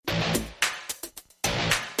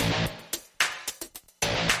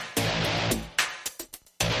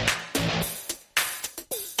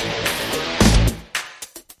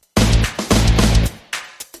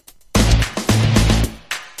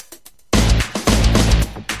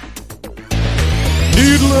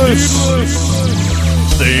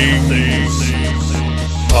Needless Things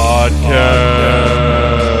Podcast.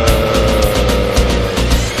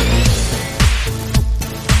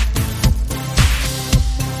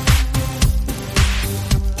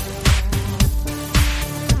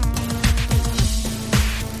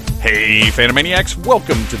 Hey, Phantomaniacs,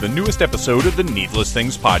 welcome to the newest episode of the Needless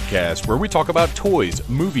Things Podcast, where we talk about toys,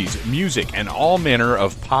 movies, music, and all manner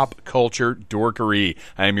of pop culture dorkery.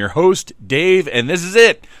 I am your host, Dave, and this is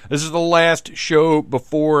it. This is the last show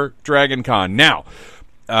before DragonCon. Now,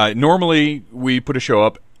 normally we put a show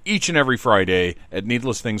up each and every Friday at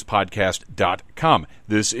needlessthingspodcast.com.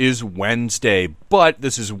 This is Wednesday, but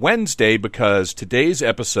this is Wednesday because today's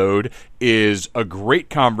episode is a great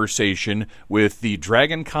conversation with the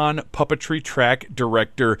DragonCon puppetry track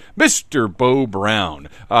director, Mr. Bo Brown,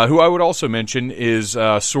 who I would also mention is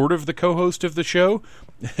sort of the co-host of the show.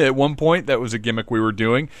 At one point, that was a gimmick we were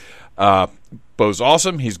doing. Bo's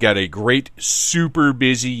awesome. He's got a great, super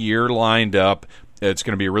busy year lined up. It's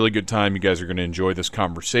going to be a really good time. You guys are going to enjoy this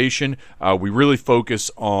conversation. We really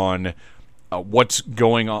focus on what's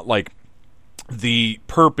going on, like the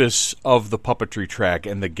purpose of the puppetry track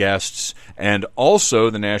and the guests, and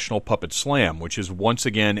also the National Puppet Slam, which is once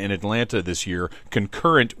again in Atlanta this year,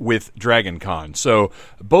 concurrent with DragonCon. So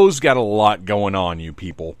Bo's got a lot going on, you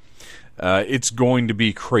people. It's going to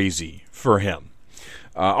be crazy for him.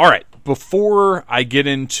 All right, before I get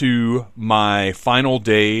into my final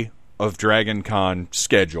day of DragonCon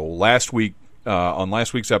schedule. Last week, on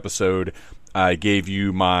last week's episode, I gave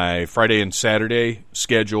you my Friday and Saturday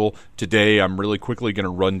schedule. Today, I'm really quickly going to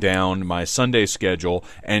run down my Sunday schedule,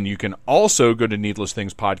 and you can also go to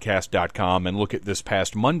needlessthingspodcast.com and look at this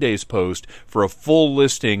past Monday's post for a full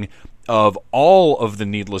listing of all of the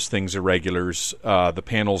Needless Things Irregulars, the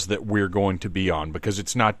panels that we're going to be on, because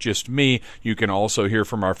it's not just me. You can also hear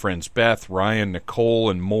from our friends Beth, Ryan, Nicole,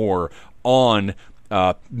 and more on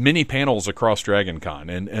many panels across DragonCon,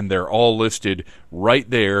 and they're all listed right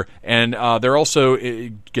there. And they're also,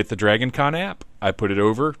 get the DragonCon app. I put it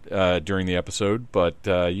over during the episode, but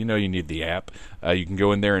you need the app. You can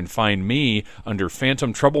go in there and find me under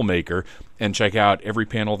Phantom Troublemaker and check out every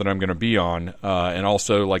panel that I'm going to be on. And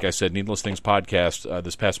also, like I said, Needless Things Podcast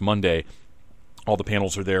this past Monday, all the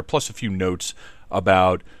panels are there, plus a few notes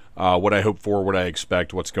about what I hope for, what I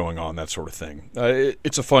expect, what's going on, that sort of thing.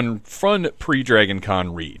 It's a fun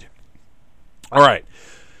pre-DragonCon read. All right,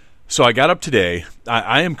 so I got up today.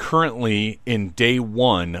 I am currently in day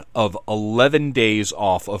one of 11 days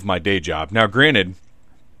off of my day job. Now, granted,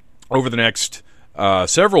 over the next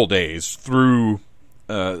several days through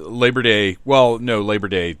Labor Day, well, no, Labor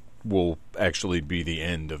Day will actually be the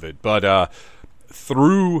end of it, but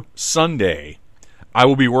through Sunday, I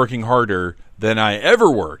will be working harder than I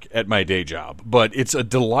ever work at my day job. But it's a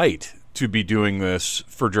delight to be doing this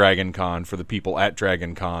for DragonCon, for the people at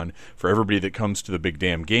DragonCon, for everybody that comes to the Big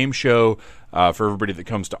Damn Game Show, for everybody that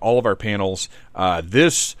comes to all of our panels.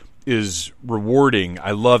 This is rewarding.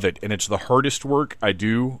 I love it, and it's the hardest work I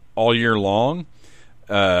do all year long.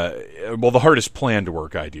 The hardest planned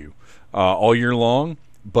work I do all year long,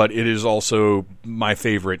 but it is also my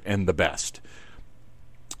favorite and the best.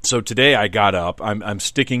 So today I got up. I'm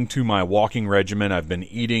sticking to my walking regimen. I've been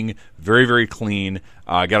eating very, very clean.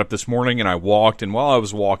 I got up this morning and I walked. And while I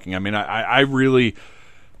was walking, I really...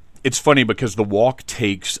 It's funny because the walk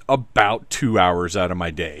takes about 2 hours out of my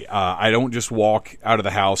day. I don't just walk out of the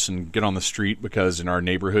house and get on the street because in our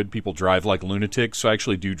neighborhood people drive like lunatics. So I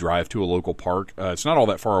actually do drive to a local park. It's not all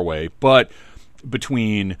that far away. But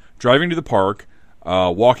between driving to the park,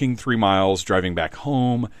 walking 3 miles, driving back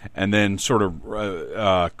home, and then sort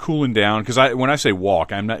of cooling down. Because when I say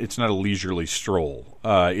walk, it's not a leisurely stroll.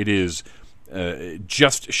 It is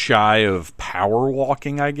just shy of power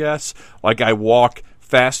walking, I guess. Like I walk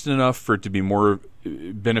fast enough for it to be more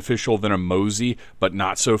beneficial than a mosey, but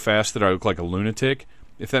not so fast that I look like a lunatic,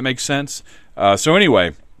 if that makes sense. So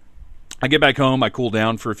anyway, I get back home, I cool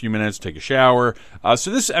down for a few minutes, take a shower.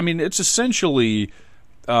 So this, it's essentially...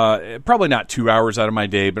 probably not 2 hours out of my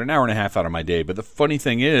day, but an hour and a half out of my day. But the funny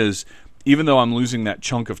thing is, even though I'm losing that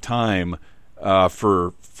chunk of time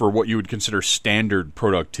for what you would consider standard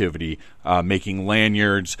productivity, making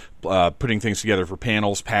lanyards, putting things together for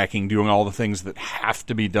panels, packing, doing all the things that have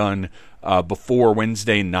to be done before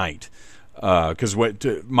Wednesday night. Because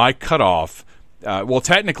my cutoff,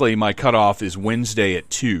 technically my cutoff is Wednesday at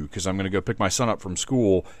 2, because I'm going to go pick my son up from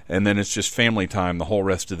school, and then it's just family time the whole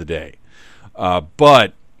rest of the day.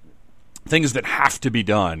 But things that have to be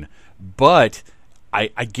done. But I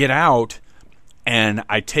get out and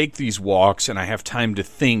I take these walks and I have time to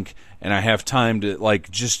think and I have time to, like,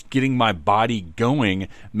 just getting my body going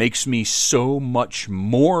makes me so much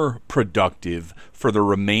more productive for the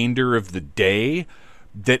remainder of the day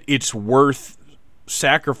that it's worth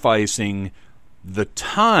sacrificing the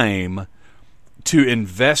time to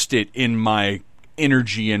invest it in my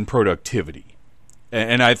energy and productivity.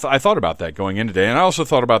 And I thought about that going in today. And I also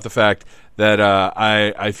thought about the fact that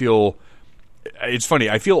I feel, it's funny,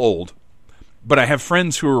 I feel old, but I have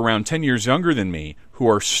friends who are around 10 years younger than me who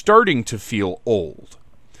are starting to feel old,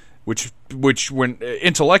 which when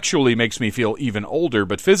intellectually makes me feel even older,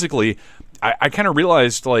 but physically, I kind of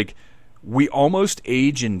realized, like, we almost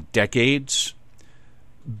age in decades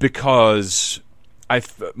because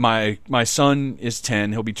my son is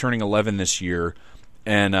 10, he'll be turning 11 this year,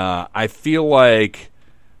 and I feel like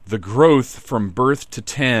the growth from birth to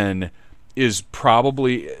 10 is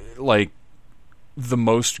probably, like, the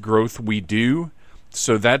most growth we do.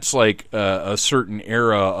 So that's like a certain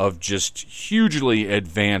era of just hugely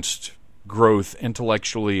advanced growth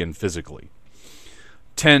intellectually and physically.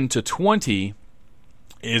 10 to 20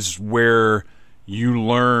 is where you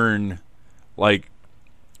learn, like,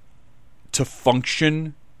 to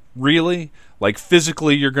function, really. Like,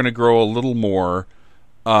 physically you're going to grow a little more,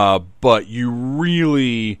 but you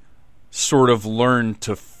really sort of learn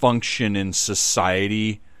to function in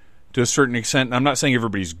society to a certain extent. And I'm not saying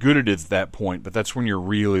everybody's good at it at that point, but that's when you're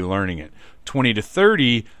really learning it. 20 to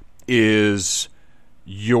 30 is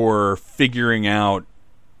you're figuring out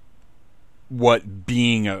what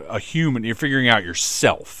being a human, you're figuring out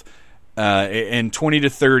yourself. And 20 to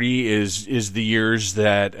 30 is the years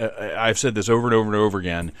that, I've said this over and over and over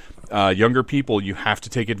again, younger people you have to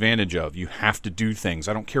take advantage of. You have to do things.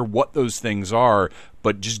 I don't care what those things are,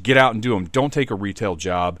 but just get out and do them. Don't take a retail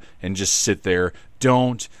job and just sit there.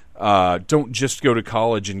 Don't just go to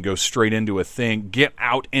college and go straight into a thing. Get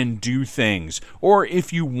out and do things. Or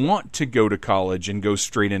if you want to go to college and go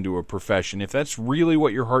straight into a profession, if that's really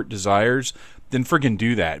what your heart desires, then friggin'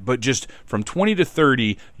 do that. But just from 20 to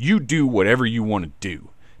 30, you do whatever you want to do.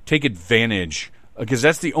 Take advantage, because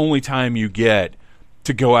that's the only time you get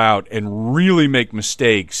to go out and really make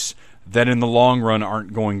mistakes that in the long run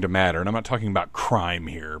aren't going to matter. And I'm not talking about crime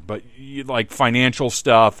here, but like financial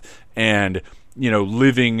stuff and,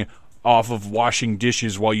 living off of washing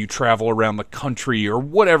dishes while you travel around the country or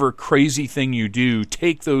whatever crazy thing you do.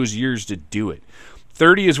 Take those years to do it.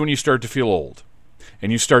 30 is when you start to feel old and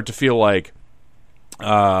you start to feel like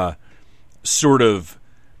sort of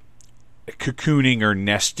cocooning or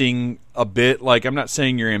nesting a bit. Like, I'm not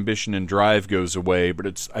saying your ambition and drive goes away,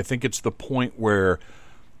 but I think it's the point where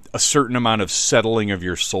a certain amount of settling of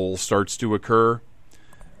your soul starts to occur.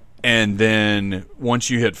 And then once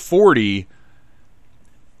you hit 40,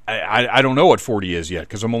 I don't know what 40 is yet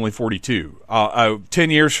because I'm only 42. 10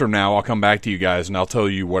 years from now, I'll come back to you guys and I'll tell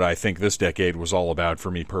you what I think this decade was all about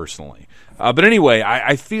for me personally. But anyway,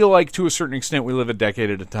 I feel like to a certain extent we live a decade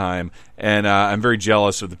at a time, and I'm very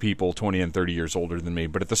jealous of the people 20 and 30 years older than me.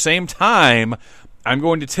 But at the same time, I'm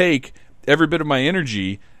going to take every bit of my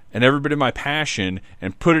energy and every bit of my passion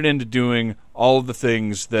and put it into doing all of the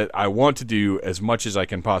things that I want to do as much as I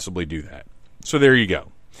can possibly do that. So there you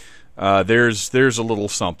go. There's a little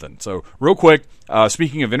something. So real quick,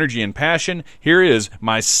 speaking of energy and passion, here is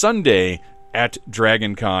my Sunday at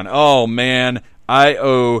Dragon Con. Oh man,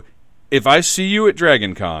 if I see you at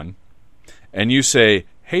Dragon Con and you say,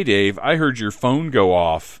 "Hey Dave, I heard your phone go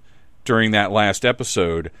off during that last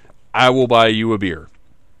episode," I will buy you a beer,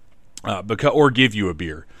 or give you a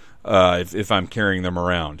beer. If I'm carrying them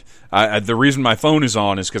around. The reason my phone is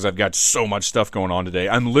on is because I've got so much stuff going on today.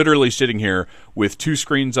 I'm literally sitting here with 2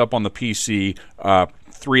 screens up on the PC,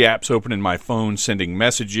 3 apps open in my phone, sending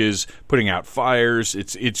messages, putting out fires.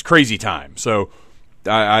 It's crazy time. So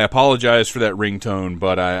I apologize for that ringtone,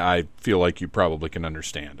 but I feel like you probably can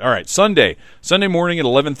understand. All right, Sunday morning at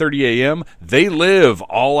 11:30 a.m., They Live,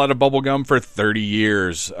 all out of bubblegum for 30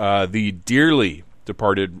 years. The dearly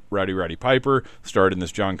departed Rowdy Piper starred in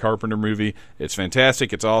this John Carpenter movie. It's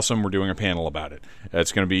fantastic. It's awesome. We're doing a panel about it.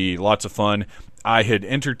 It's going to be lots of fun. I had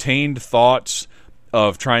entertained thoughts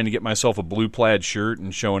of trying to get myself a blue plaid shirt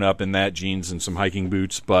and showing up in that, jeans and some hiking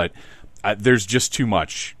boots, but there's just too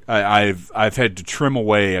much. I've had to trim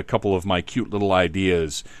away a couple of my cute little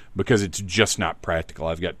ideas because it's just not practical.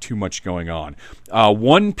 I've got too much going on.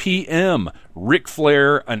 1 p.m., Ric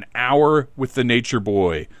Flair, an hour with the Nature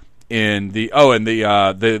Boy.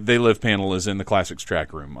 The They Live panel is in the Classics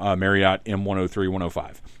track room, Marriott M103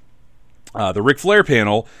 105. The Ric Flair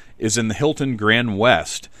panel is in the Hilton Grand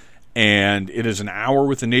West, and it is an hour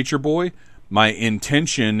with the Nature Boy. My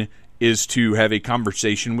intention is to have a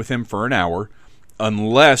conversation with him for an hour,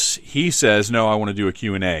 unless he says, no, I want to do a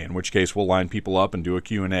Q&A, in which case we'll line people up and do a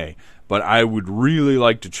Q&A. But I would really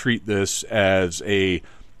like to treat this as a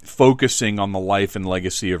focusing on the life and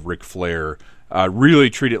legacy of Ric Flair. Really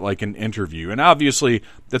treat it like an interview. And obviously,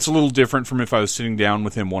 that's a little different from if I was sitting down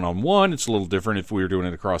with him one-on-one. It's a little different if we were doing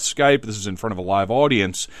it across Skype. This is in front of a live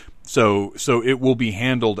audience, so it will be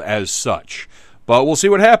handled as such. But we'll see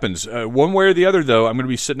what happens. One way or the other, though, I'm going to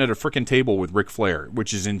be sitting at a frickin' table with Ric Flair,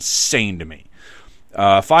 which is insane to me.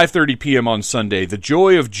 5:30 p.m. on Sunday. The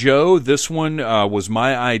Joy of Joe. This one was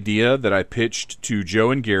my idea that I pitched to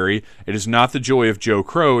Joe and Gary. It is not the Joy of Joe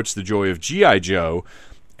Crow. It's the Joy of G.I. Joe.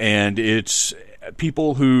 And it's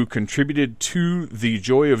people who contributed to the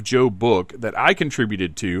Joy of Joe book that I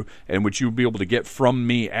contributed to, and which you'll be able to get from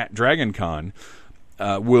me at DragonCon.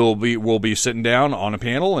 We'll be sitting down on a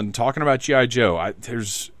panel and talking about G.I. Joe.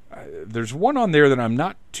 There's one on there that I'm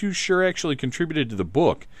not too sure actually contributed to the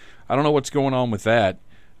book. I don't know what's going on with that,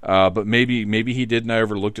 but maybe he did and I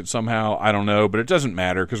overlooked it somehow. I don't know, but it doesn't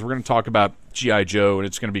matter because we're going to talk about G.I. Joe and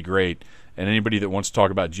it's going to be great. And anybody that wants to talk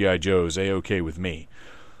about G.I. Joe is A-OK with me.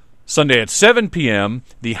 Sunday at 7 p.m.,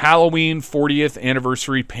 the Halloween 40th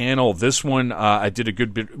anniversary panel. This one, I did a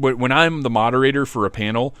good bit. When I'm the moderator for a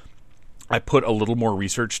panel, I put a little more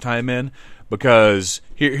research time in because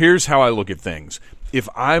here's how I look at things. If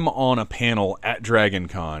I'm on a panel at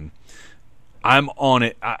DragonCon, I'm on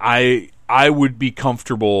it. I would be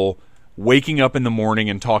comfortable waking up in the morning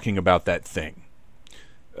and talking about that thing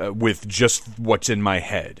with just what's in my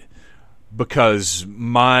head. Because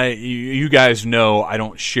you guys know I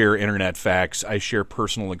don't share internet facts. I share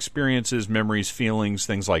personal experiences, memories, feelings,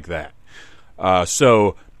 things like that.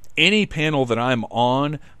 So any panel that I'm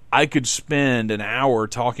on, I could spend an hour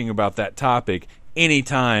talking about that topic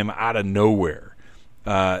anytime out of nowhere.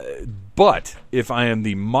 But if I am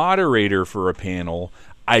the moderator for a panel,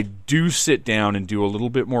 I do sit down and do a little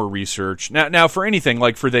bit more research. Now for anything,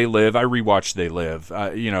 like for They Live, I rewatch They Live,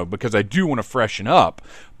 because I do want to freshen up.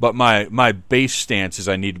 But my base stance is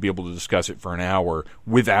I need to be able to discuss it for an hour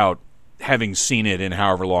without having seen it in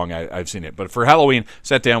however long I've seen it. But for Halloween,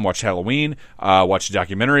 sat down, watched Halloween, watched a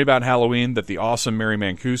documentary about Halloween that the awesome Mary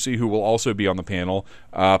Mancusi, who will also be on the panel,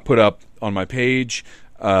 put up on my page.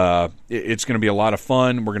 It's going to be a lot of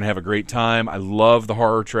fun. We're going to have a great time. I love the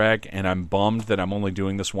horror track, and I'm bummed that I'm only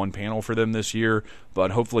doing this one panel for them this year,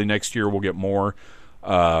 but hopefully next year we'll get more.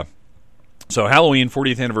 So Halloween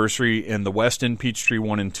 40th anniversary in the Westin Peachtree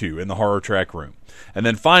 1 and 2 in the horror track room. And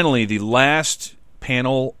then finally, the last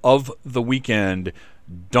panel of the weekend,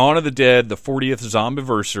 Dawn of the Dead, the 40th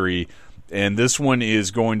Zombiversary. And this one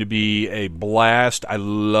is going to be a blast. I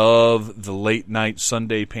love the late night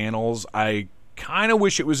Sunday panels. I kind of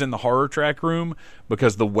wish it was in the horror track room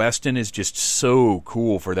because the Westin is just so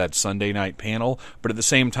cool for that Sunday night panel. But at the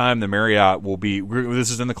same time, the Marriott will be, this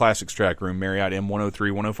is in the classics track room, Marriott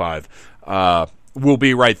M103, 105, will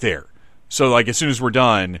be right there. So like as soon as we're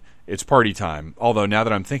done, it's party time. Although now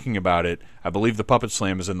that I'm thinking about it, I believe the Puppet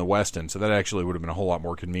Slam is in the Westin, so that actually would have been a whole lot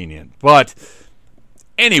more convenient. But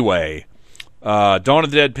anyway, Dawn of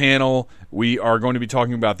the Dead panel, we are going to be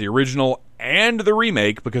talking about the original and the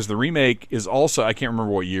remake, because the remake is also, I can't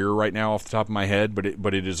remember what year right now off the top of my head,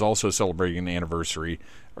 but it is also celebrating an anniversary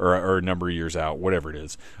or a number of years out, whatever it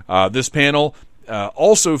is. This panel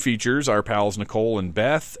also features our pals Nicole and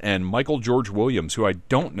Beth and Michael George Williams, who I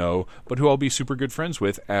don't know, but who I'll be super good friends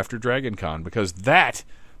with after DragonCon, because that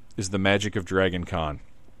is the magic of DragonCon.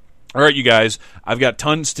 All right, you guys, I've got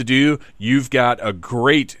tons to do. You've got a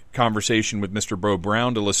great conversation with Mr. Bo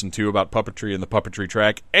Brown to listen to about puppetry and the puppetry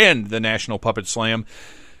track and the National Puppet Slam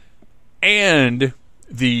and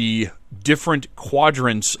the different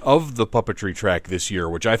quadrants of the puppetry track this year,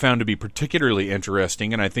 which I found to be particularly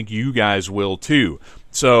interesting, and I think you guys will too.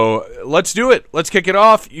 So let's do it. Let's kick it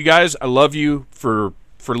off. You guys, I love you for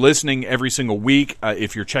listening every single week.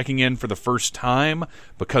 If you're checking in for the first time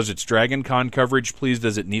because it's DragonCon coverage, please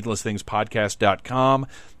visit needlessthingspodcast.com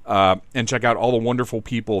and check out all the wonderful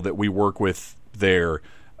people that we work with there.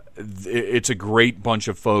 It's a great bunch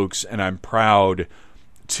of folks, and I'm proud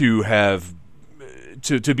to have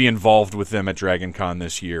to be involved with them at DragonCon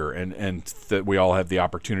this year, and that we all have the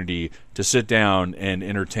opportunity to sit down and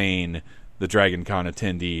entertain the DragonCon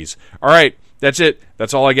attendees. All right, that's it.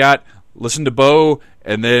 That's all I got. Listen to Bo,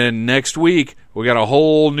 and then next week we got a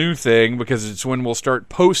whole new thing because it's when we'll start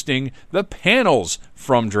posting the panels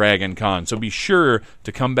from DragonCon. So be sure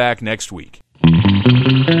to come back next week.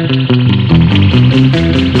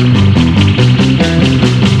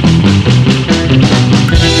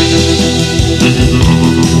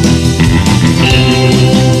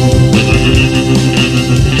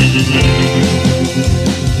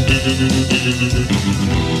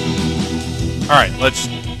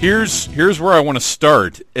 here's where I want to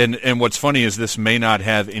start, and what's funny is this may not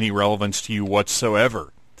have any relevance to you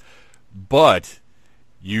whatsoever, but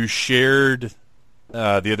you shared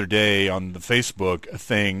the other day on the Facebook a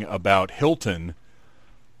thing about Hilton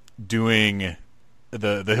doing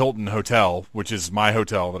the Hilton Hotel, which is my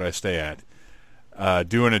hotel that I stay at,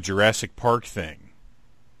 doing a Jurassic Park thing.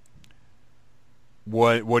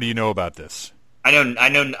 What do you know about this?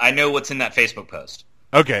 I know what's in that Facebook post.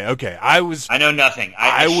 Okay. I know nothing.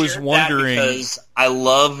 I was wondering because I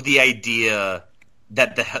love the idea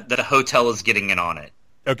that a hotel is getting in on it.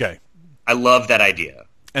 Okay. I love that idea.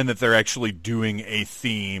 And that they're actually doing a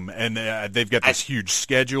theme, and they've got this huge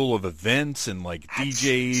schedule of events and like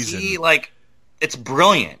DJs. Like, it's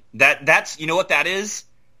brilliant. That's you know what that is?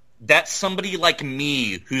 That's somebody like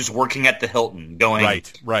me who's working at the Hilton going,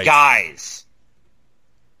 right, guys,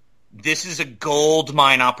 this is a gold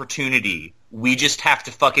mine opportunity. We just have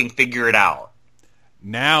to fucking figure it out.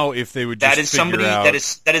 Now, if they would just that is somebody out,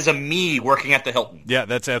 that is a me working at the Hilton. Yeah,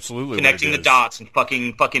 that's absolutely connecting what the dots and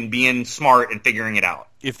fucking being smart and figuring it out.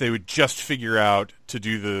 If they would just figure out to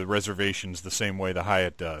do the reservations the same way the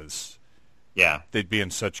Hyatt does, yeah, they'd be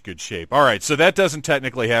in such good shape. All right, so that doesn't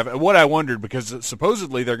technically have what I wondered, because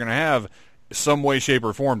supposedly they're going to have some way, shape,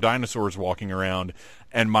 or form dinosaurs walking around.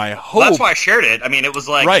 And my hope... Well, that's why I shared it. I mean, it was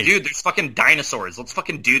like, dude, there's fucking dinosaurs. Let's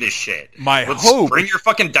fucking do this shit. Let's hope... bring your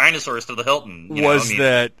fucking dinosaurs to the Hilton.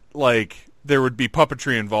 That, like, there would be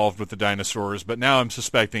puppetry involved with the dinosaurs, but now I'm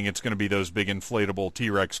suspecting it's going to be those big inflatable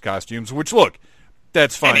T-Rex costumes, which, look,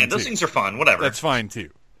 that's fine, man, those things are fun. Whatever. That's fine, too.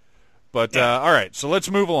 But, all right, so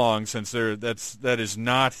let's move along, since that is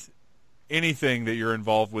not anything that you're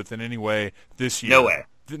involved with in any way this year. No way.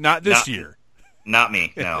 Not this year. Not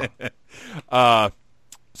me, no.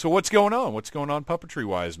 So what's going on? What's going on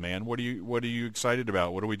puppetry-wise, man? What are you excited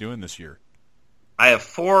about? What are we doing this year? I have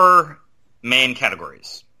 4 main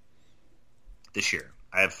categories this year.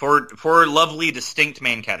 I have four lovely, distinct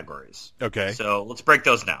main categories. Okay. So let's break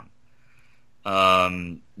those down.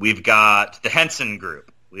 We've got the Henson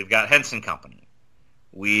Group. We've got Henson Company.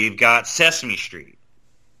 We've got Sesame Street.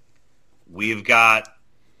 We've got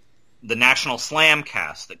the National Slam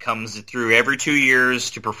cast that comes through every 2 years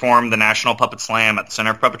to perform the National Puppet Slam at the Center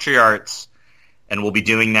of Puppetry Arts, and we'll be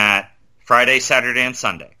doing that Friday, Saturday, and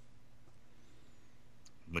Sunday,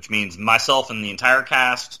 which means myself and the entire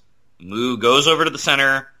cast goes over to the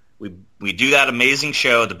center. We do that amazing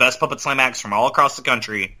show, the best Puppet Slam acts from all across the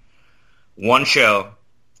country, one show,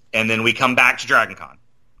 and then we come back to DragonCon.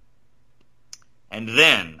 And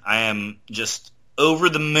then I am just over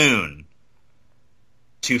the moon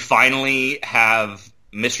to finally have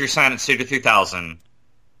Mystery Science Theater 3000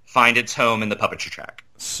 find its home in the puppetry track.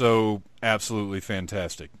 So absolutely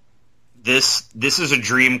fantastic. This is a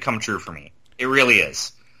dream come true for me. It really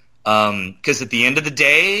is. Because at the end of the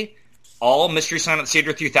day, all Mystery Science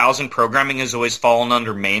Theater 3000 programming has always fallen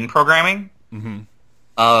under main programming. Mm-hmm.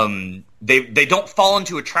 They don't fall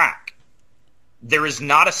into a track. There is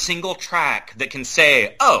not a single track that can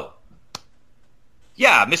say, oh,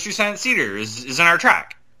 yeah, Mystery Science Theater is in our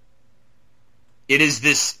track. It is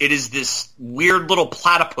this weird little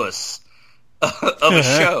platypus of a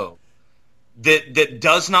show that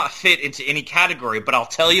does not fit into any category. But I'll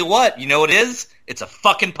tell you what, you know what it is? It's a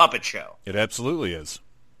fucking puppet show. It absolutely is.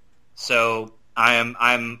 So I'm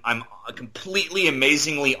completely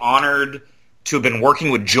amazingly honored to have been working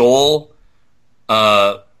with Joel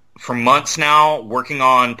for months now, working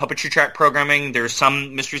on puppetry track programming. There's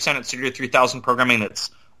some Mystery Science Theater 3000 programming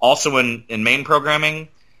that's also in main programming.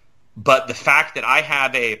 But the fact that I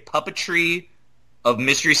have a puppetry of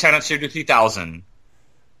Mystery Science Theater 3000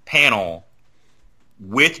 panel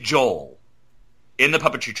with Joel in the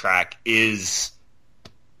puppetry track is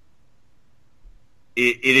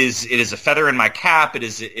a feather in my cap. It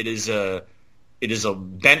is a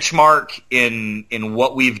benchmark in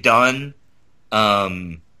what we've done.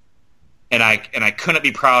 And I couldn't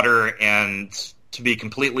be prouder. And to be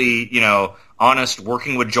completely, honest,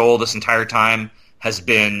 working with Joel this entire time has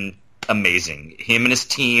been amazing. Him and his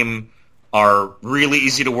team are really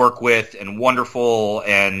easy to work with and wonderful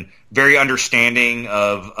and very understanding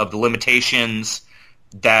of the limitations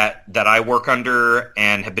that I work under,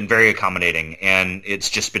 and have been very accommodating. And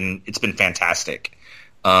it's been fantastic.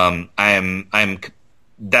 There's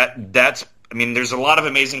a lot of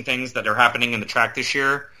amazing things that are happening in the track this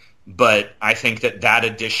year, but I think that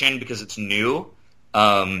addition, because it's new,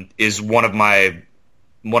 is one of my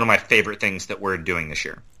favorite things that we're doing this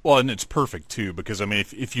year. Well, and it's perfect too, because I mean,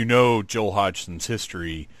 if you know Joel Hodgson's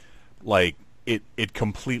history, like it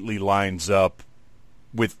completely lines up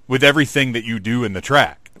with everything that you do in the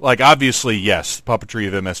track. like, obviously, yes, puppetry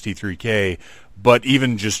of MST3K, but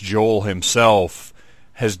even just Joel himself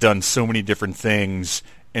has done so many different things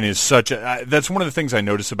and is such a... that's one of the things I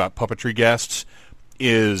notice about puppetry guests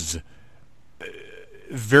is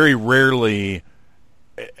very rarely...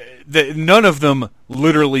 none of them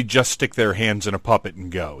literally just stick their hands in a puppet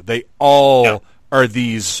and go. They all are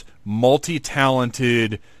these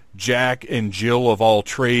multi-talented Jack and Jill of all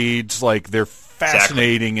trades. Like, they're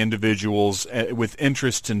fascinating individuals with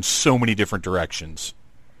interests in so many different directions.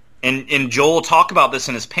 And Joel talked about this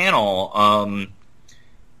in his panel,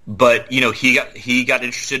 but you know, he got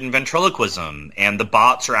interested in ventriloquism, and the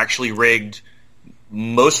bots are actually rigged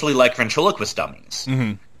mostly like ventriloquist dummies.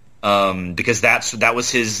 Mm-hmm. Because that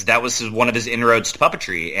was one of his inroads to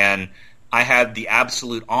puppetry, and I had the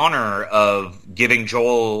absolute honor of giving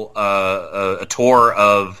Joel a tour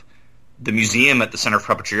of the museum at the Center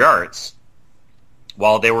for Puppetry Arts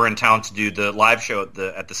while they were in town to do the live show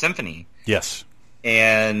at the Symphony. Yes,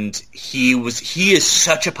 and he is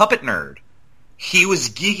such a puppet nerd. He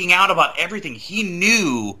was geeking out about everything. He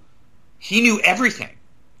knew everything,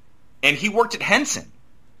 and he worked at Henson.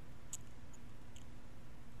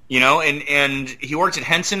 You know, and he worked at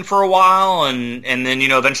Henson for a while, and then, you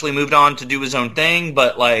know, eventually moved on to do his own thing.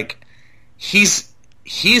 But like, he's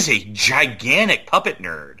a gigantic puppet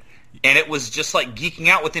nerd, and it was just like geeking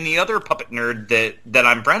out with any other puppet nerd that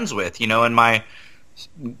I'm friends with, you know, in my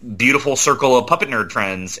beautiful circle of puppet nerd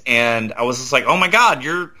friends. And I was just like, oh my God,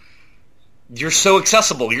 you're so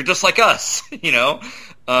accessible. You're just like us, you know.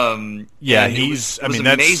 Yeah, he's. It was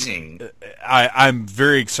amazing. I'm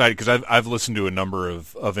very excited because I've listened to a number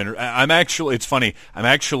of I'm actually. It's funny. I'm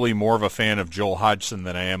actually more of a fan of Joel Hodgson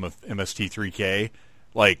than I am of MST3K.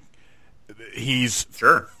 Like, he's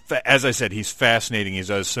sure. As I said, he's fascinating. He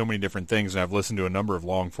does so many different things, and I've listened to a number of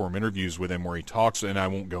long form interviews with him where he talks. And I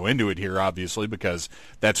won't go into it here, obviously, because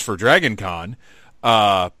that's for Dragon Con.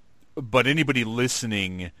 But anybody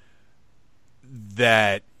listening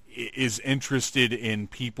that is interested in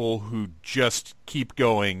people who just keep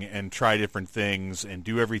going and try different things and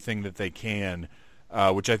do everything that they can,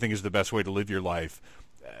 which I think is the best way to live your life.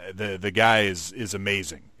 The guy is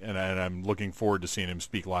amazing, and I'm looking forward to seeing him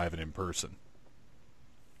speak live and in person.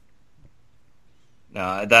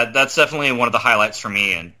 That's definitely one of the highlights for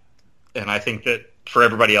me, and I think that for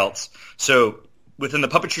everybody else. So within the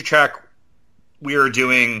puppetry track, we are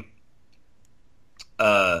doing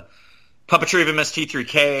puppetry of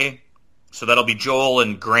MST3K, so that'll be Joel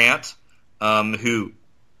and Grant, who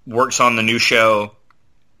works on the new show.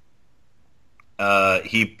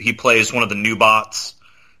 He plays one of the new bots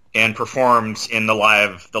and performs in the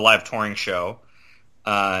live touring show.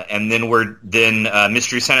 And then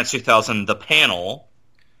Mystery Science 2000, the panel,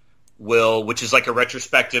 which is like a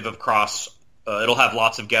retrospective of it'll have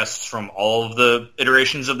lots of guests from all of the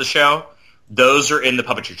iterations of the show. Those are in the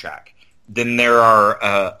puppetry track. Then there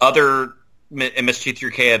are other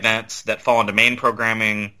MST3K events that fall into main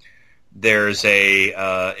programming. There's a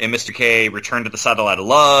MST3K Return to the Satellite of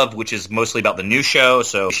Love, which is mostly about the new show,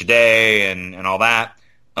 so Shade and all that.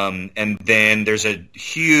 And then there's a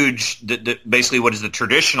huge, basically what is the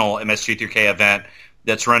traditional MST3K event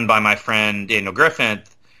that's run by my friend Daniel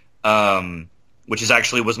Griffith, which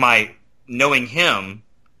knowing him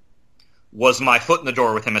was my foot in the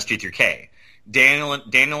door with MST3K. Daniel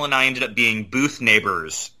and I ended up being booth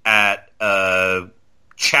neighbors at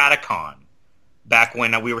Chattacon back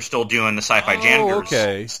when we were still doing the Sci-Fi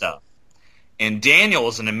Janitors stuff. And Daniel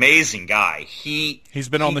is an amazing guy. He's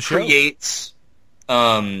been on the show. He creates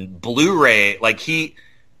Blu-ray. Like he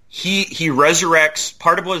resurrects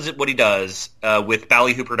part of what he does with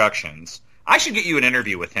Ballyhoo Productions. I should get you an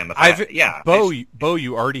interview with him. Bo,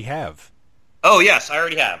 you already have. Oh, yes, I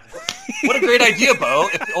already have. What a great idea, Bo.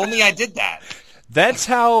 If only I did that. That's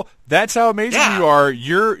how amazing you are.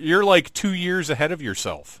 You're like 2 years ahead of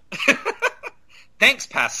yourself. Thanks,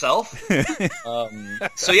 past self.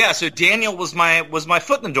 So Daniel was my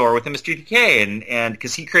foot in the door with MST3K, and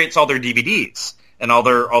because he creates all their DVDs and all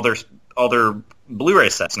their Blu-ray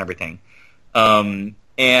sets and everything. And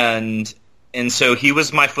so he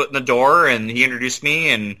was my foot in the door, and he introduced me,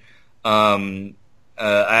 and I'm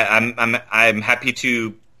happy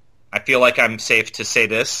to. I feel like I'm safe to say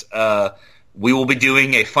this. We will be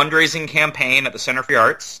doing a fundraising campaign at the Center for the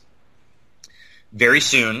Arts very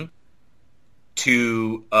soon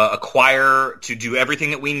to do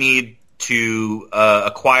everything that we need to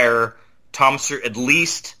acquire at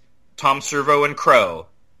least Tom Servo and Crow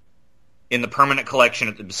in the permanent collection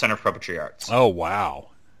at the Center for Puppetry Arts. Oh, wow.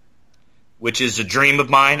 Which is a dream of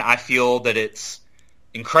mine. I feel that it's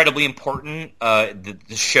incredibly important. The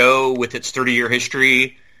show, with its 30-year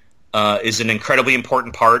history, is an incredibly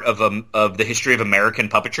important part of the history of American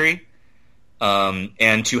puppetry.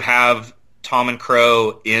 And to have Tom and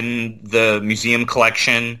Crow in the museum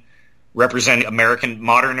collection representing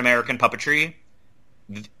modern American puppetry,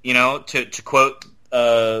 to quote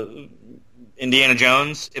Indiana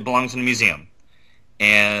Jones, it belongs in a museum.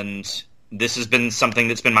 And this has been something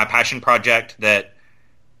that's been my passion project that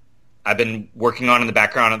I've been working on in the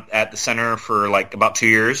background at the center for like about 2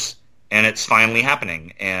 years, and it's finally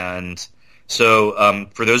happening. And so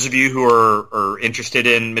for those of you who are interested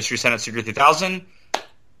in Mystery Science Theater 3000,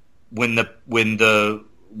 when the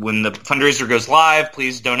fundraiser goes live,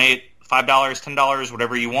 please donate $5, $10,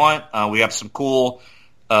 whatever you want. We have some cool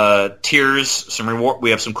tiers, we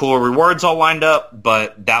have some cool rewards all lined up,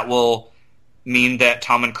 but that will mean that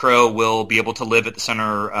Tom and Crow will be able to live at the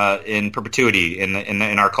center in perpetuity in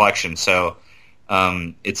our collection. So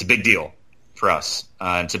it's a big deal for us.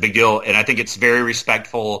 It's a big deal, and I think it's very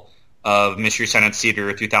respectful of Mystery Science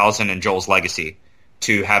Theater 3000 and Joel's legacy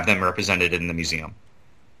to have them represented in the museum.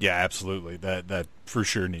 Yeah, absolutely. That for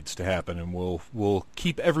sure needs to happen, and we'll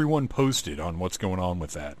keep everyone posted on what's going on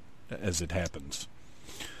with that as it happens.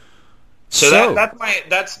 So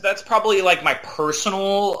that's probably like my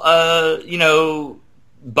personal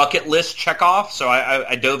bucket list checkoff. So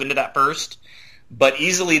I dove into that first, but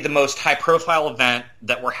easily the most high profile event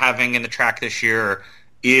that we're having in the track this year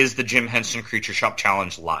is the Jim Henson Creature Shop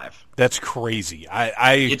Challenge live. That's crazy.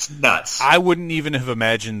 It's nuts. I wouldn't even have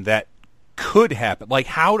imagined that could happen. Like,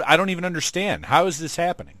 how? I don't even understand. How is this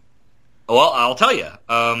happening? Well, I'll tell you.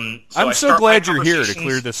 I'm so glad you're here to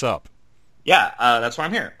clear this up. Yeah, that's why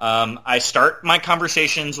I'm here. I start my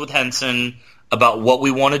conversations with Henson about what we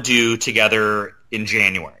want to do together in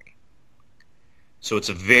January. So it's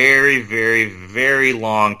a very, very, very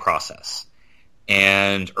long process.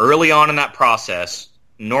 And early on in that process,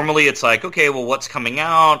 normally it's like, okay, well, what's coming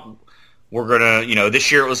out? We're going to,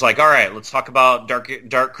 this year it was like, all right, let's talk about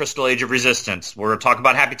Dark Crystal Age of Resistance. We're going to talk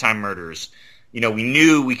about Happy Time Murders. We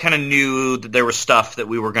kind of knew that there was stuff that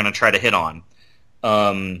we were going to try to hit on.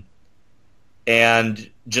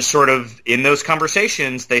 And just sort of in those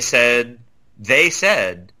conversations, they said,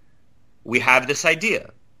 we have this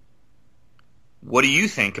idea. What do you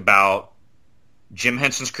think about Jim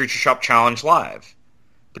Henson's Creature Shop Challenge live?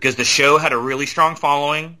 Because the show had a really strong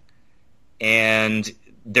following, and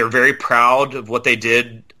they're very proud of what they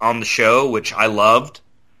did on the show, which I loved.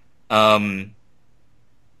 And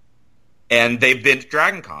they've been to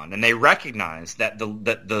DragonCon, and they recognize that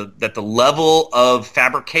the level of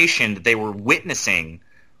fabrication that they were witnessing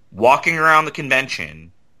walking around the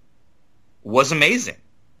convention was amazing.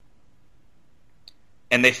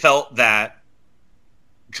 And they felt that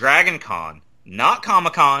DragonCon, not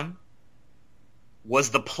Comic-Con,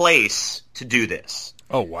 was the place to do this.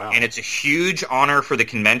 Oh, wow. And it's a huge honor for the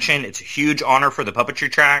convention. It's a huge honor for the puppetry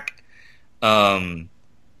track. And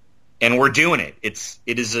we're doing it.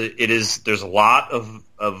 There's a lot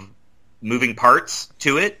of moving parts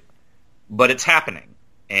to it, but it's happening.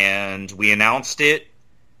 And we announced it.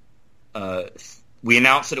 We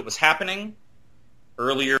announced that it was happening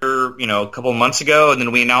earlier, a couple of months ago, and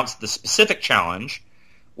then we announced the specific challenge,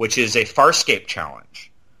 which is a Farscape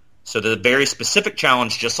challenge. So the very specific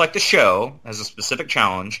challenge, just like the show has a specific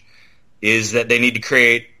challenge, is that they need to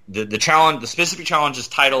create the challenge. The specific challenge is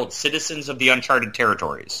titled Citizens of the Uncharted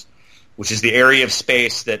Territories, which is the area of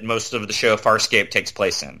space that most of the show Farscape takes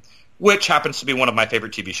place in, which happens to be one of my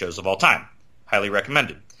favorite TV shows of all time. Highly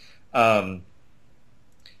recommended.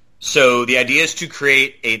 So the idea is to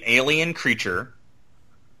create an alien creature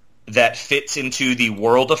that fits into the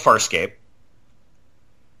world of Farscape.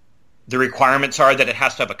 The requirements are that it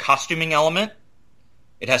has to have a costuming element,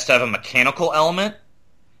 it has to have a mechanical element,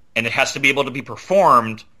 and it has to be able to be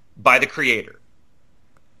performed by the creator.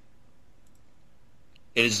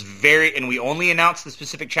 It is and we only announced the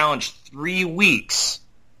specific challenge 3 weeks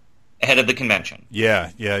ahead of the convention.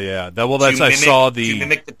 Yeah. I saw to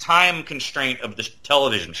mimic the time constraint of the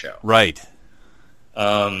television show. Right.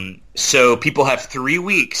 So people have 3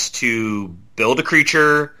 weeks to build a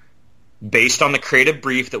creature based on the creative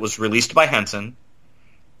brief that was released by Henson,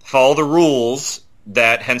 follow the rules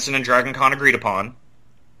that Henson and DragonCon agreed upon.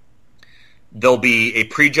 There'll be a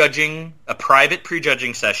private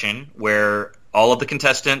prejudging session where all of the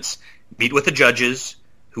contestants meet with the judges,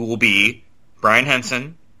 who will be Brian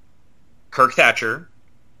Henson, Kirk Thatcher,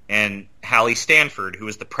 and Hallie Stanford, who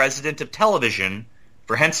is the president of television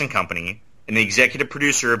for Henson Company and the executive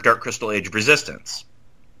producer of Dark Crystal Age of Resistance.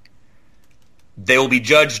 They will be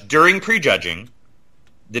judged during prejudging.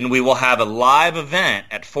 Then we will have a live event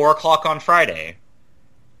at 4 o'clock on Friday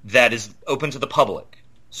that is open to the public.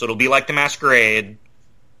 So it'll be like the Masquerade,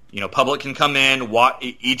 Public can come in.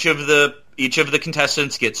 Each of the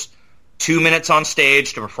contestants gets 2 minutes on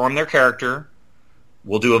stage to perform their character.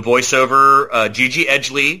 We'll do a voiceover. Gigi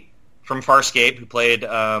Edgley from Farscape, who played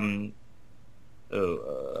Chiana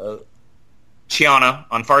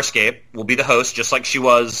on Farscape, will be the host, just like she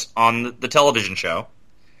was on the television show.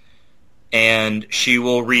 And she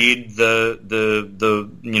will read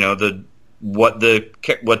what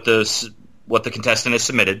the contestant has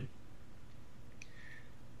submitted.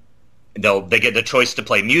 They get the choice to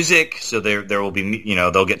play music, so there will be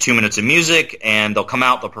they'll get 2 minutes of music, and they'll come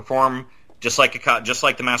out, they'll perform just like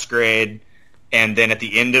the Masquerade, and then at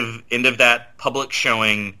the end of that public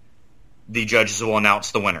showing, the judges will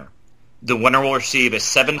announce the winner. The winner will receive a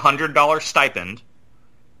 $700 stipend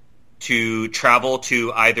to travel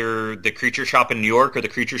to either the Creature Shop in New York or the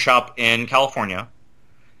Creature Shop in California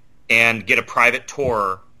and get a private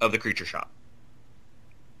tour of the Creature Shop.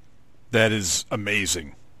 That is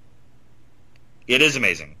amazing. It is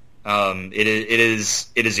amazing. It is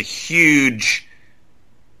a huge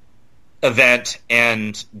event,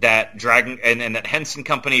 and that that Henson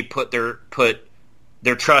Company put their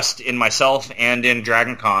trust in myself and in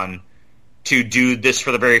DragonCon to do this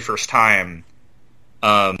for the very first time.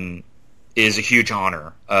 Is a huge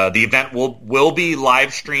honor. The event will be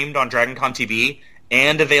live streamed on DragonCon TV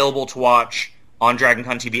and available to watch on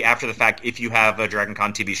DragonCon TV after the fact if you have a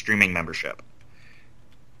DragonCon TV streaming membership.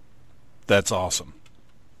 That's awesome.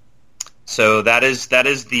 So that is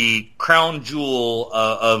the crown jewel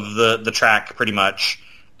of the track, pretty much,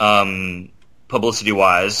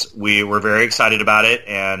 publicity-wise. We were very excited about it,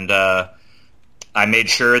 and I made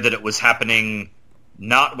sure that it was happening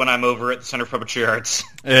not when I'm over at the Center for Puppetry Arts.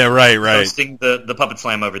 Yeah, right. Hosting the Puppet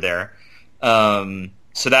Slam over there.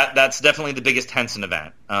 So that's definitely the biggest Henson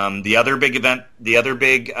event. The other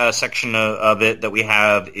big section of it that we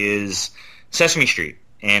have is Sesame Street.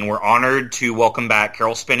 And we're honored to welcome back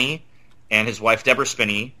Carol Spinney and his wife, Deborah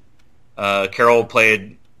Spinney. Carol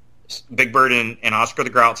played Big Bird and Oscar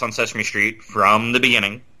the Grouch on Sesame Street from the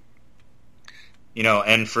beginning.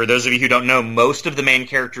 And for those of you who don't know, most of the main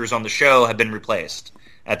characters on the show have been replaced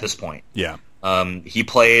at this point. Yeah. He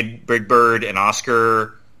played Big Bird and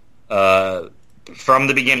Oscar from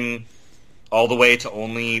the beginning all the way to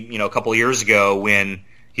only, a couple of years ago when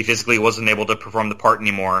he physically wasn't able to perform the part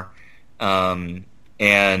anymore. And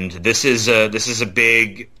this is a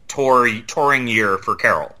big touring year for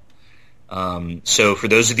Carol. So for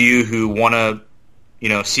those of you who want to,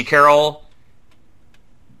 see Carol,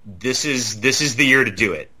 this is the year to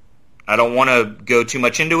do it. I don't want to go too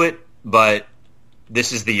much into it, but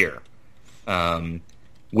this is the year.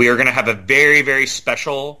 We are going to have a very, very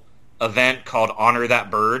special event called Honor That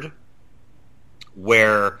Bird,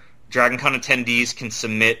 where DragonCon attendees can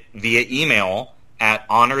submit via email at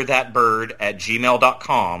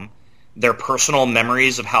honorthatbird@gmail.com their personal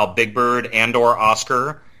memories of how Big Bird and or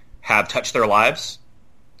Oscar have touched their lives.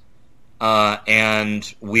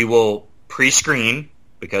 And we will pre-screen,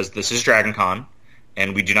 because this is DragonCon,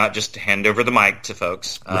 and we do not just hand over the mic to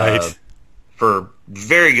folks. Right. For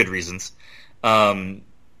very good reasons. We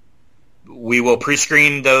will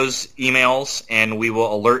pre-screen those emails, and we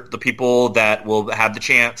will alert the people that will have the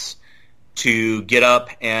chance to get up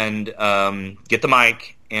and get the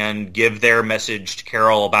mic and give their message to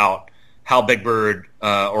Carol about how Big Bird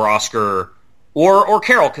or Oscar or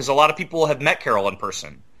Carol, because a lot of people have met Carol in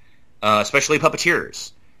person, especially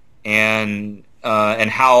puppeteers, and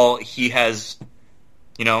how he has,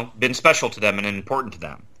 been special to them and important to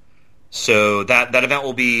them. So that event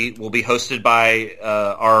will be hosted by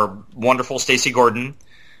our wonderful Stacy Gordon,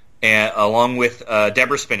 along with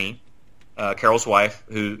Deborah Spinney, Carol's wife,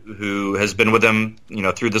 who has been with them,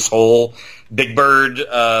 through this whole Big Bird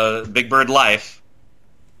life,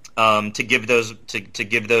 to give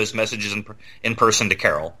those messages in person to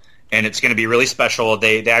Carol, and it's going to be really special.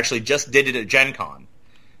 They actually just did it at Gen Con,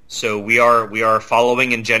 so we are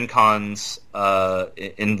following in Gen Con's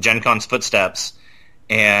footsteps.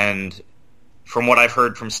 And from what I've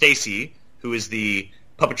heard from Stacy, who is the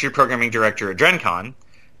puppetry programming director at Gen Con,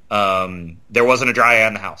 there wasn't a dry eye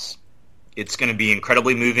in the house. It's going to be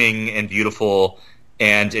incredibly moving and beautiful,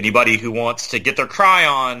 and anybody who wants to get their cry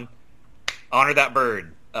on, Honor That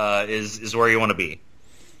Bird, is where you want to be.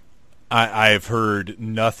 I've heard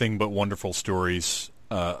nothing but wonderful stories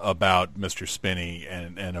about Mr. Spinney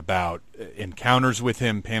and about encounters with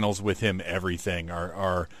him, panels with him. Everything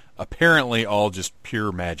are apparently all just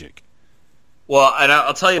pure magic. Well, and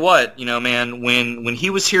I'll tell you what, man, when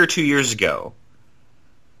he was here 2 years ago,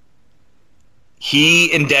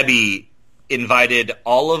 he and Debbie invited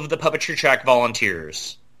all of the Puppetry Track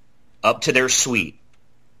volunteers up to their suite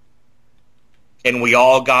and we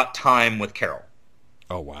all got time with Carol.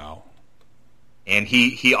 Oh, wow. And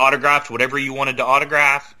he autographed whatever you wanted to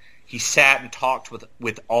autograph. He sat and talked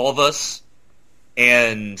with all of us,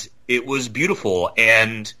 and it was beautiful.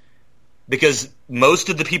 And because most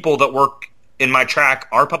of the people that work in my track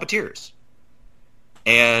are puppeteers.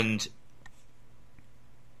 And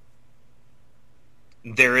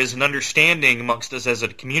there is an understanding amongst us as a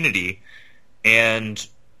community, and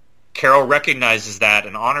Carol recognizes that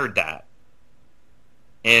and honored that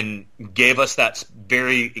and gave us that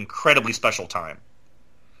very incredibly special time.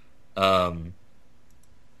 And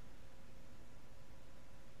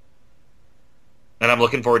I'm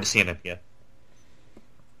looking forward to seeing it again.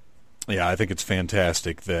 Yeah, I think it's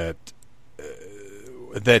fantastic that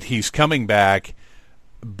that he's coming back,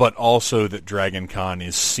 but also that Dragon Con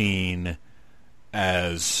is seen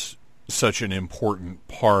as such an important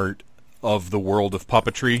part of the world of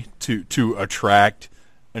puppetry to attract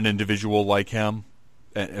an individual like him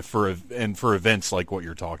for events like what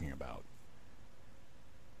you're talking about.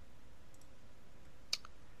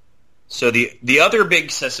 So the other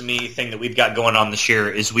big Sesame thing that we've got going on this year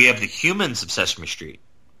is we have the Humans of Sesame Street.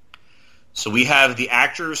 So we have the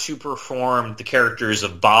actors who performed the characters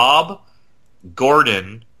of Bob,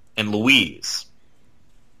 Gordon, and Louise.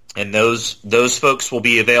 And those folks will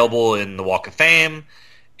be available in the Walk of Fame,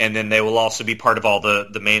 and then they will also be part of all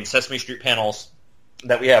the main Sesame Street panels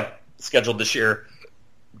that we have scheduled this year.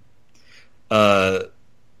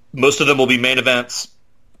 Most of them will be main events,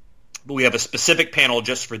 but we have a specific panel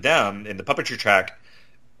just for them in the puppetry track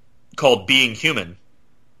called Being Human,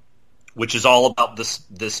 which is all about the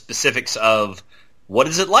specifics of what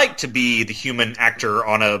is it like to be the human actor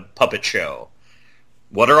on a puppet show?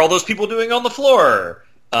 What are all those people doing on the floor?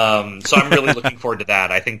 So I'm really looking forward to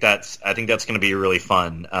that. I think that's going to be really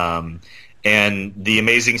fun. And the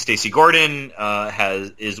amazing Stacey Gordon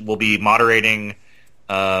will be moderating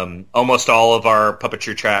almost all of our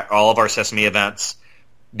puppetry track, all of our Sesame events,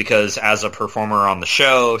 because as a performer on the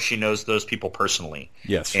show, she knows those people personally.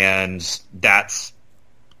 Yes, and that's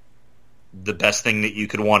the best thing that you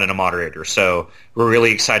could want in a moderator. So we're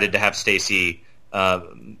really excited to have Stacey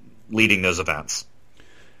leading those events.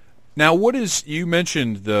 Now, you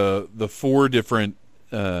mentioned the four different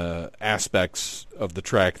aspects of the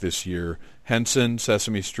track this year: Henson,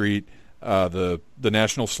 Sesame Street, the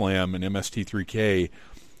National Slam, and MST3K.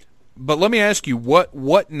 But let me ask you,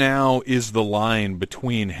 what now is the line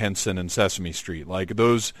between Henson and Sesame Street? Like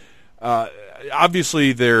those,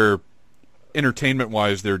 obviously they're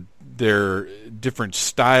entertainment-wise, they're different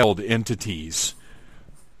styled entities.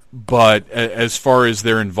 But as far as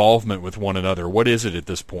their involvement with one another, what is it at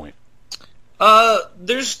this point?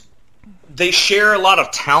 They share a lot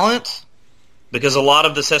of talent, because a lot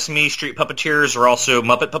of the Sesame Street puppeteers are also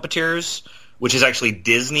Muppet puppeteers, which is actually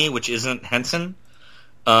Disney, which isn't Henson.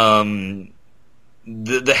 The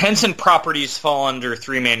Henson properties fall under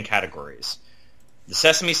three main categories. The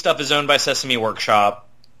Sesame stuff is owned by Sesame Workshop.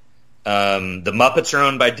 The Muppets are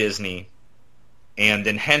owned by Disney. And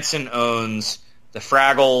then Henson owns the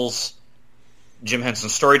Fraggles, Jim Henson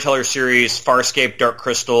Storyteller Series, Farscape, Dark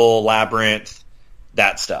Crystal, Labyrinth,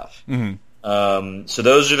 that stuff. Mm-hmm. So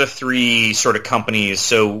those are the three sort of companies.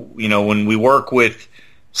 So, when we work with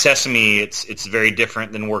Sesame, it's very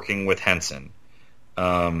different than working with Henson,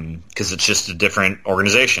 because it's just a different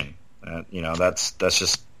organization. That's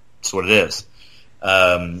what it is.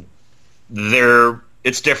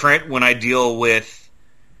 It's different when I deal with.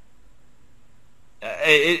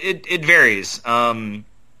 It varies.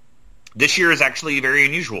 This year is actually very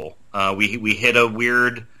unusual. We hit a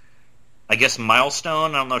weird, I guess,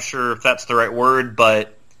 milestone. I'm not sure if that's the right word,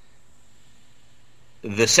 but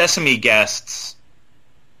the Sesame guests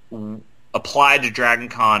applied to Dragon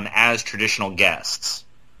Con as traditional guests,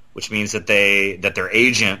 which means that their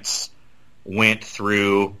agents went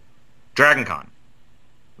through Dragon Con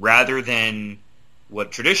rather than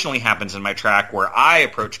what traditionally happens in my track, where I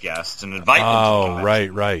approach guests and invite them to the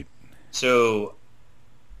convention. Right. So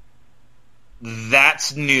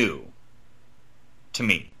that's new to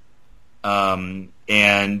me,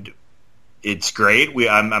 and it's great.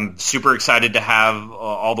 I'm super excited to have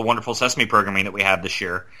all the wonderful Sesame programming that we have this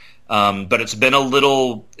year. But it's been a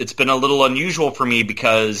little unusual for me,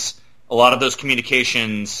 because a lot of those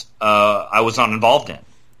communications I was not involved in.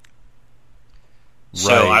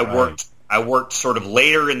 So I worked sort of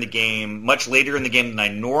later in the game, much later in the game than I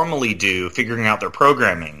normally do, figuring out their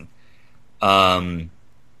programming. And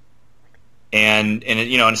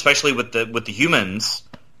especially with the Humans,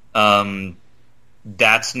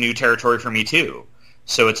 that's new territory for me too.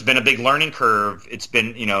 So it's been a big learning curve. It's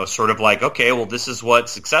been, sort of like, okay, well, this is what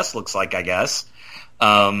success looks like, I guess.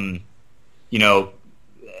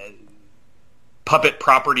 puppet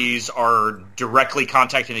properties are directly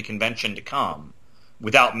contacting the convention to come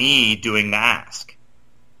without me doing the ask.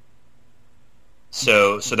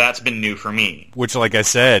 So that's been new for me. Which, like I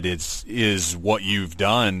said, is what you've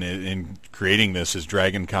done in creating this. Is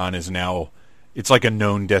Dragon Con is now, it's like a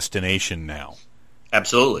known destination now.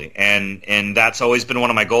 Absolutely, and that's always been one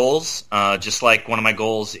of my goals. Just like one of my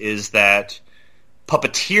goals is that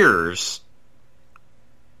puppeteers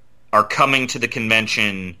are coming to the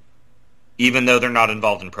convention even though they're not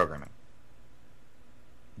involved in programming.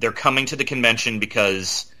 They're coming to the convention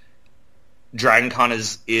because Dragon Con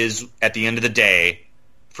is at the end of the day,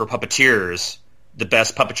 for puppeteers, the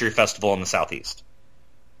best puppetry festival in the Southeast.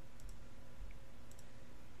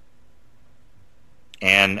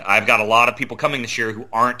 And I've got a lot of people coming this year who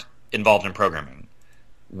aren't involved in programming,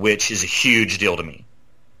 which is a huge deal to me.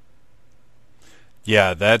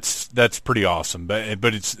 Yeah, that's pretty awesome.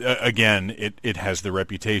 But it's again, it has the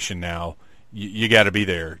reputation now. You got to be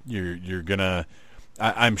there. You're gonna.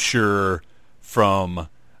 I'm sure from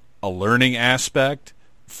a learning aspect,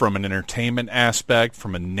 from an entertainment aspect,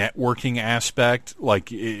 from a networking aspect,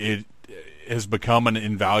 like it has become an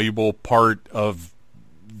invaluable part of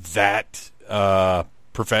that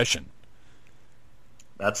profession.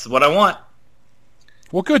 That's what I want.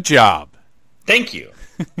 Well, good job. Thank you.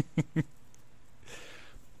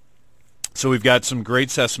 So we've got some great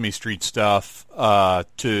Sesame Street stuff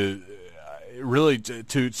to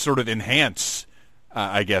sort of enhance,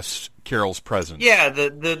 I guess, Carol's presence. Yeah,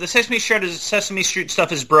 the Sesame Street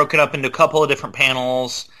stuff is broken up into a couple of different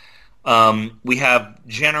panels. We have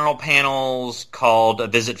general panels called A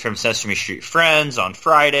Visit from Sesame Street Friends on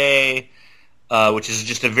Friday, which is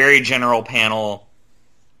just a very general panel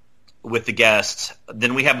with the guests.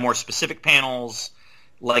 Then we have more specific panels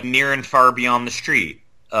like Near and Far Beyond the Street,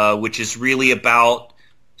 which is really about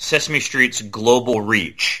Sesame Street's global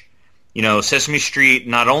reach. Sesame Street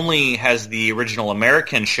not only has the original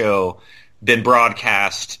American show been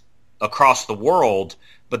broadcast across the world,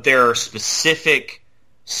 but there are specific,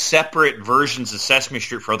 separate versions of Sesame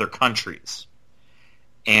Street for other countries.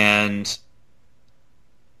 And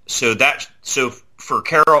so for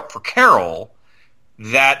Carol,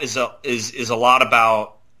 that is a lot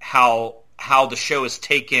about how the show has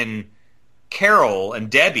taken Carol and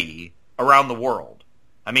Debbie around the world.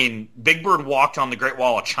 I mean, Big Bird walked on the Great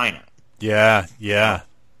Wall of China. Yeah.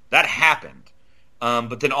 That happened.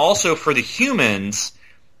 But then also for the humans,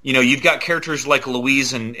 you've got characters like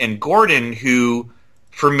Louise and Gordon who,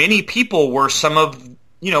 for many people, were some of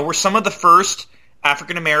the first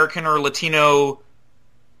African American or Latino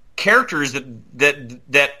characters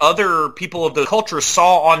that other people of the culture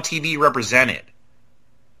saw on TV represented.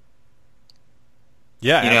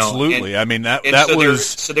 Yeah, absolutely. I mean that so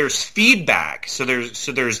was there's feedback. So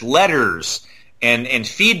there's letters and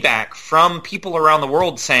feedback from people around the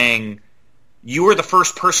world saying, you were the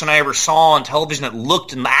first person I ever saw on television that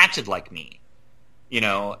looked and acted like me.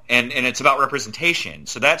 And it's about representation.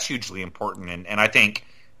 So that's hugely important and I think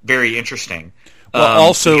very interesting. Well,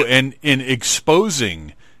 also in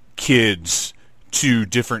exposing kids to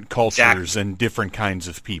different cultures and different kinds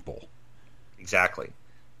of people. Exactly.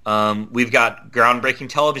 We've got Groundbreaking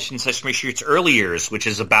Television, Sesame Street's Early Years, which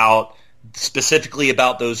is specifically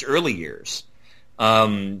about those early years.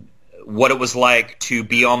 What it was like to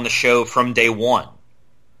be on the show from day one.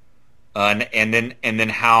 And then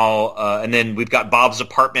we've got Bob's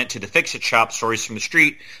Apartment to the Fix-It Shop, Stories from the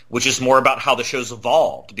Street, which is more about how the show's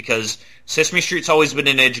evolved, because Sesame Street's always been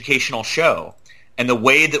an educational show. And the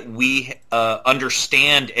way that we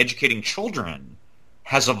understand educating children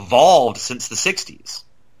has evolved since the 60s.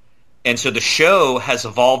 And so the show has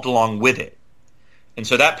evolved along with it. And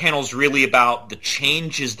so that panel is really about the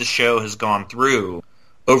changes the show has gone through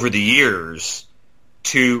over the years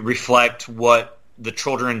to reflect what the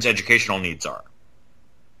children's educational needs are.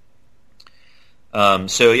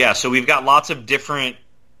 So we've got lots of different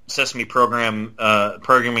Sesame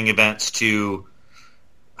programming events to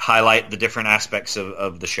highlight the different aspects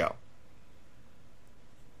of the show.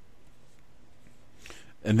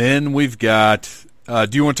 And then we've got, do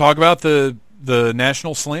you want to talk about the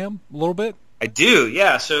National Slam a little bit? I do,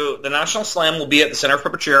 yeah. So the National Slam will be at the Center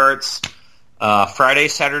for Puppetry Arts Friday,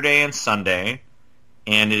 Saturday, and Sunday,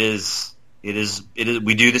 and it is.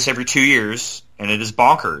 We do this every 2 years, and it is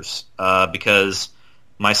bonkers because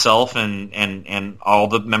myself and all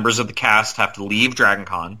the members of the cast have to leave Dragon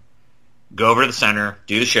Con, go over to the center,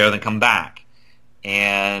 do the show, then come back.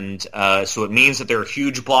 And so it means that there are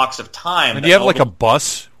huge blocks of time. And do you have like a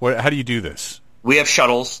bus? How do you do this? We have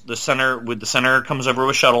shuttles. The center comes over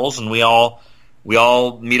with shuttles, and we all we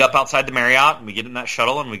all meet up outside the Marriott, and we get in that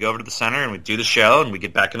shuttle, and we go over to the center, and we do the show, and we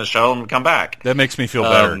get back in the shuttle, and we come back. That makes me feel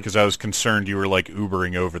better, because I was concerned you were like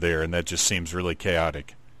Ubering over there, and that just seems really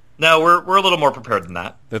chaotic. No, we're a little more prepared than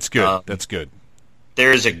that. That's good. That's good.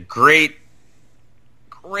 There's a great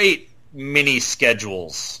mini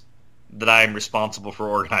schedules that I am responsible for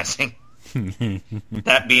organizing.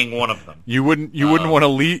 That being one of them. You wouldn't want to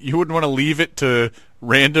leave. You wouldn't want to leave it to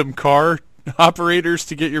random car operators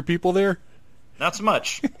to get your people there. Not so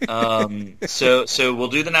much. So we'll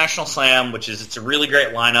do the National Slam, it's a really great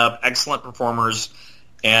lineup, excellent performers,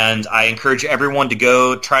 and I encourage everyone to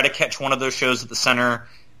go try to catch one of those shows at the center,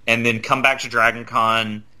 and then come back to Dragon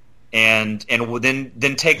Con, and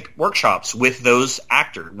then take workshops with those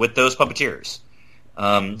puppeteers.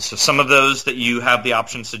 So some of those that you have the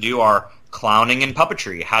options to do are clowning and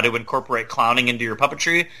puppetry, how to incorporate clowning into your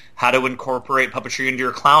puppetry, how to incorporate puppetry into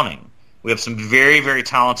your clowning. We have some very, very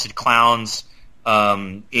talented clowns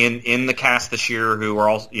in the cast this year who are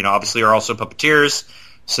all, obviously are also puppeteers,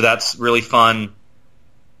 so that's really fun.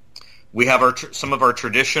 We have some of our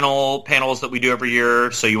traditional panels that we do every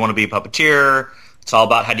year. So you want to be a puppeteer. It's all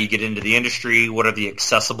about how do you get into the industry, what are the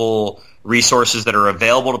accessible resources that are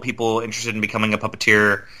available to people interested in becoming a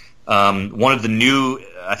puppeteer. One of the new,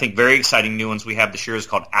 I think very exciting new ones we have this year is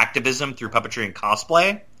called Activism Through Puppetry and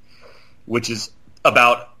Cosplay, which is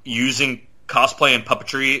about using cosplay and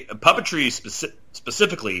puppetry. Puppetry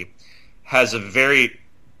specifically has a very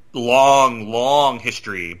long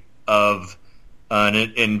history of an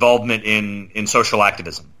involvement in social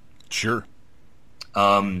activism. Sure.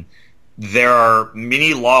 There are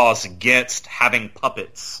many laws against having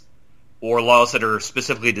puppets, or laws that are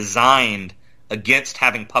specifically designed against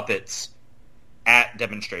having puppets at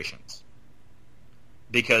demonstrations,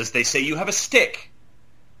 because they say you have a stick.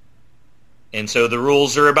 And so the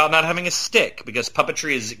rules are about not having a stick, because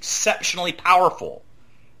puppetry is exceptionally powerful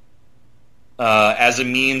as a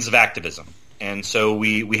means of activism. And so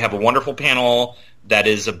we have a wonderful panel that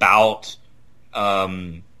is about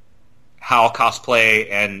how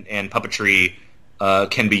cosplay and puppetry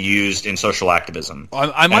can be used in social activism.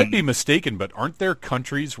 I might be mistaken, but aren't there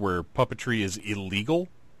countries where puppetry is illegal?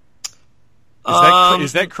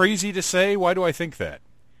 Is that crazy to say? Why do I think that?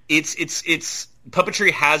 It's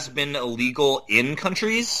puppetry has been illegal in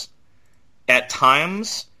countries at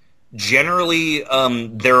times. Generally,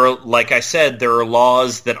 there are, like I said, there are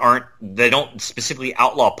laws that don't specifically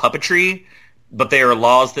outlaw puppetry, but they are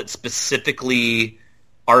laws that specifically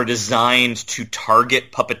are designed to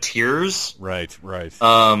target puppeteers. Right.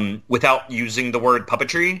 Without using the word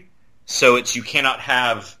puppetry. So you cannot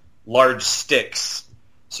have large sticks.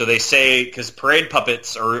 So they say, because parade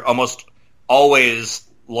puppets are almost always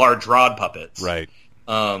large rod puppets. Right.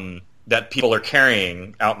 That people are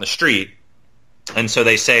carrying out in the street. And so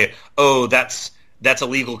they say, oh, that's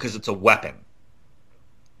illegal because it's a weapon.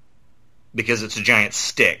 Because it's a giant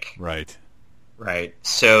stick. Right. Right.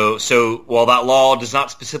 So while that law does not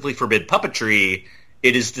specifically forbid puppetry,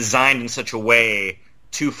 it is designed in such a way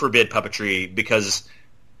to forbid puppetry because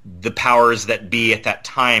the powers that be at that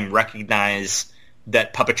time recognize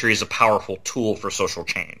that puppetry is a powerful tool for social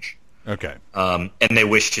change. Okay. And they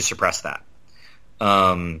wish to suppress that.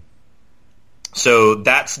 So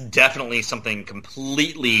that's definitely something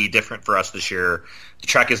completely different for us this year. The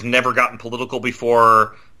track has never gotten political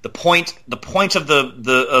before. The point of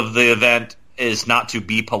the event is not to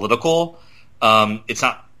be political. It's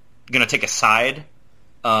not going to take a side.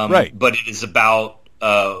 Right. But it is about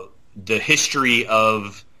the history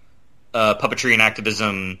of puppetry and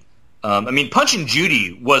activism. Punch and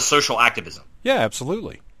Judy was social activism. Yeah,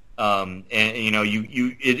 absolutely. And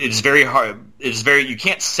it's very hard. You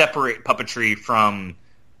can't separate puppetry from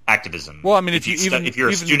activism. Well, I mean, if you're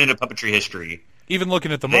a student of puppetry history, even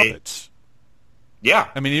looking at the Muppets. Yeah.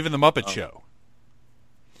 I mean, even the Muppet Show.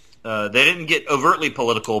 They didn't get overtly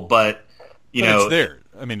political, but it's there.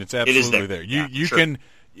 I mean, it's absolutely there. You sure. can.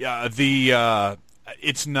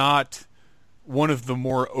 It's not one of the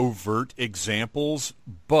more overt examples,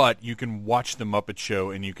 but you can watch the Muppet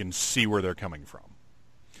Show and you can see where they're coming from.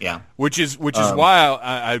 Yeah, which is why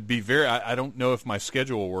I'd be very. I don't know if my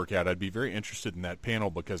schedule will work out. I'd be very interested in that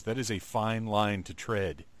panel because that is a fine line to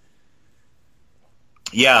tread.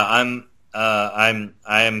 Yeah, I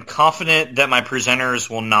am confident that my presenters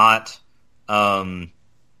will not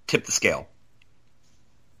tip the scale.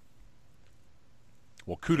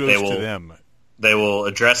 Well, kudos to them. They will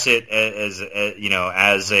address it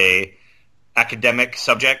as a academic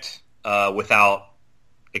subject without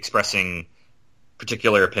expressing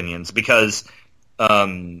particular opinions, because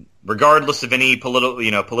regardless of any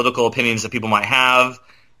political opinions that people might have,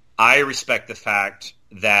 I respect the fact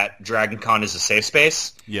that Dragon Con is a safe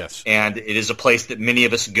space. Yes. And it is a place that many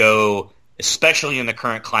of us go, especially in the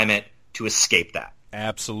current climate, to escape that.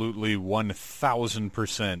 Absolutely,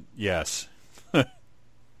 1,000%, yes.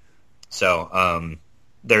 So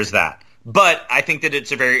there's that. But I think that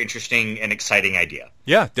it's a very interesting and exciting idea.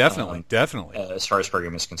 Yeah, definitely. As far as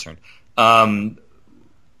program is concerned.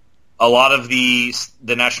 A lot of the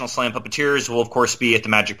National Slam Puppeteers will, of course, be at the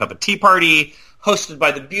Magic Puppet Tea Party, hosted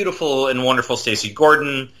by the beautiful and wonderful Stacey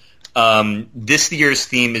Gordon. This year's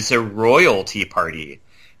theme is a royal tea party.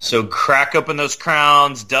 So crack open those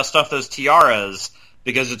crowns, dust off those tiaras,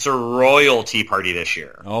 because it's a royal tea party this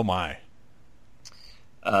year. Oh, my.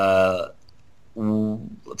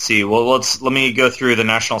 Let's see. Well, let me go through the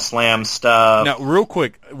National Slam stuff. Now, real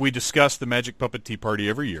quick, we discuss the Magic Puppet Tea Party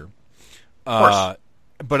every year. Of course.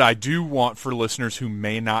 But I do want, for listeners who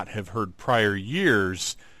may not have heard prior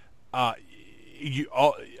years, a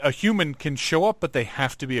human can show up, but they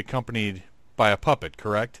have to be accompanied by a puppet,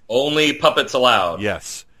 correct? Only puppets allowed.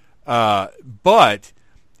 Yes. But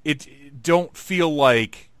don't feel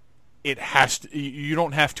like it has to. You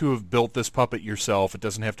don't have to have built this puppet yourself. It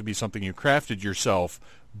doesn't have to be something you crafted yourself,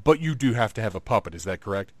 but you do have to have a puppet. Is that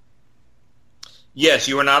correct? Yes,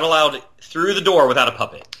 you are not allowed through the door without a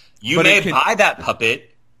puppet. You may buy that puppet.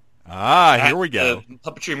 Here we go. The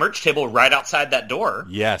puppetry merch table right outside that door.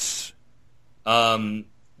 Yes. The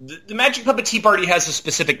Magic Puppet Tea Party has a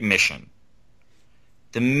specific mission.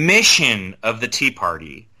 The mission of the Tea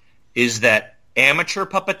Party is that amateur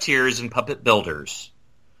puppeteers and puppet builders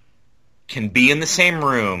can be in the same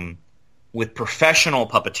room with professional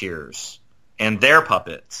puppeteers and their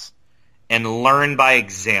puppets and learn by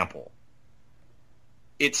example.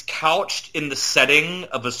 It's couched in the setting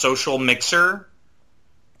of a social mixer,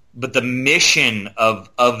 but the mission of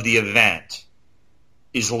the event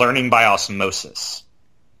is learning by osmosis.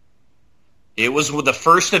 It was the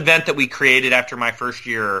first event that we created after my first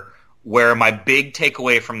year, where my big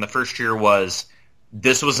takeaway from the first year was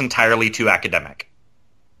this was entirely too academic.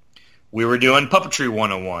 We were doing Puppetry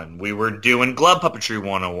 101. We were doing Glove Puppetry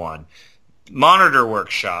 101, Monitor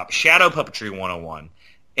Workshop, Shadow Puppetry 101.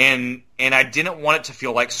 And I didn't want it to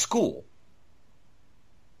feel like school.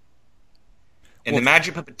 And the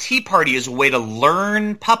Magic Puppet Tea Party is a way to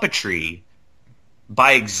learn puppetry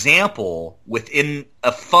by example within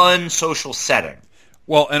a fun social setting.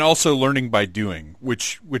 Well, and also learning by doing,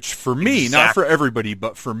 which for me, not for everybody,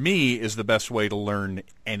 but for me is the best way to learn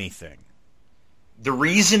anything. The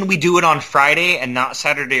reason we do it on Friday and not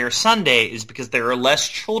Saturday or Sunday is because there are less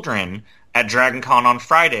children at Dragon Con on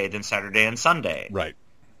Friday than Saturday and Sunday. Right.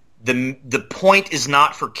 The point is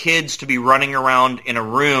not for kids to be running around in a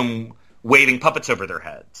room waving puppets over their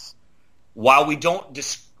heads. While we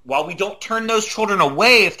don't turn those children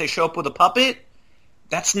away if they show up with a puppet,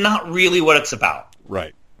 that's not really what it's about.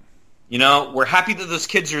 Right. You know, we're happy that those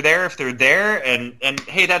kids are there if they're there, and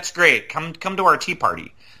hey, that's great. Come to our tea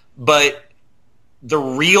party. But the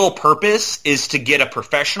real purpose is to get a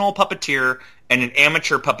professional puppeteer and an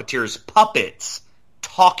amateur puppeteer's puppets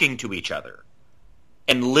talking to each other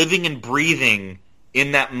and living and breathing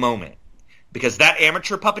in that moment. Because that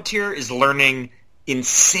amateur puppeteer is learning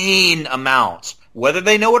insane amounts, whether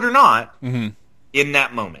they know it or not, in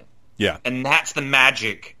that moment. Yeah. And that's the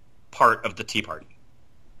magic part of the tea party.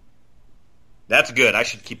 That's good. I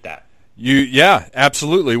should keep that. Yeah,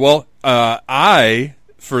 absolutely. Well, I,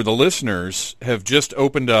 for the listeners, have just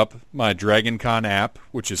opened up my Dragon Con app,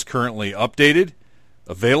 which is currently updated,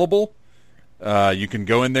 available. You can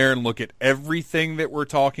go in there and look at everything that we're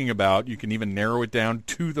talking about. You can even narrow it down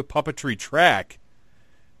to the puppetry track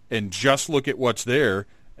and just look at what's there.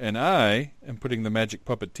 And I am putting the Magic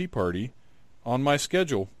Puppet Tea Party on my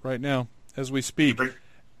schedule right now as we speak.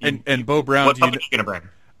 And Bo Brown, what puppet are you going to bring?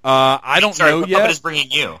 I don't know what yet. What puppet is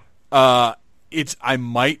bringing you? I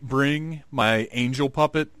might bring my Angel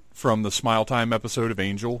puppet from the Smile Time episode of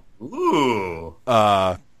Angel. Ooh.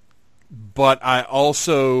 But I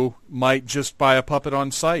also might just buy a puppet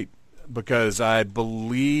on site because I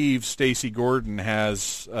believe Stacey Gordon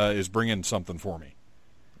is bringing something for me.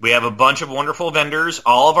 We have a bunch of wonderful vendors.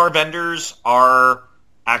 All of our vendors are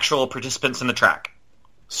actual participants in the track.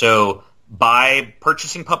 So by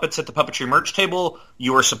purchasing puppets at the puppetry merch table,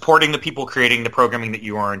 you are supporting the people creating the programming that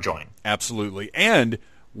you are enjoying. Absolutely. And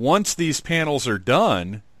once these panels are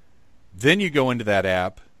done, then you go into that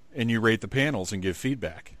app and you rate the panels and give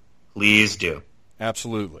feedback. Please do.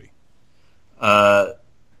 Absolutely.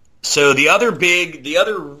 So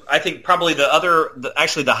I think probably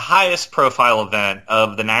the highest profile event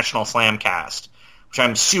of the National Slam cast, which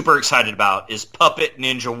I'm super excited about, is Puppet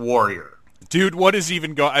Ninja Warrior. Dude, what is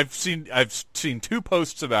even going? I've seen 2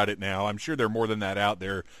 posts about it now. I'm sure there are more than that out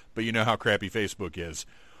there, but you know how crappy Facebook is.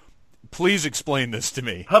 Please explain this to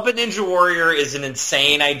me. Puppet Ninja Warrior is an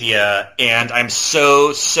insane idea, and I'm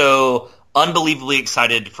so unbelievably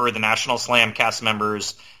excited for the National Slam cast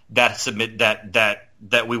members that submit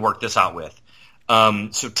that we worked this out with.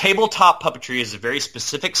 So tabletop puppetry is a very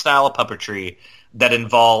specific style of puppetry that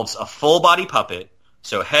involves a full body puppet,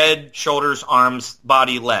 so head, shoulders, arms,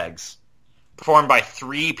 body, legs, performed by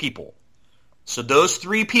 3 people. So those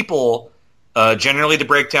 3 people, generally the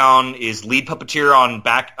breakdown is lead puppeteer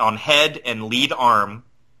on head and lead arm,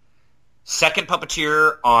 second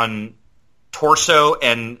puppeteer on torso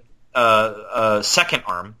and second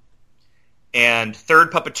arm, and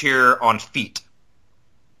third puppeteer on feet.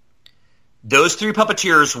 Those 3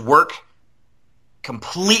 puppeteers work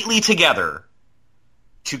completely together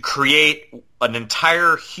to create an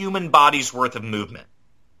entire human body's worth of movement.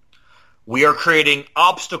 We are creating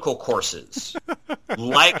obstacle courses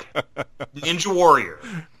like Ninja Warrior.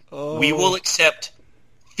 Oh. We will accept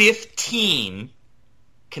 15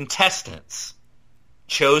 contestants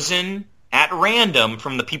chosen at random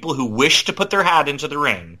from the people who wish to put their hat into the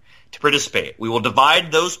ring to participate. We will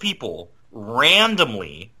divide those people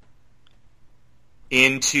randomly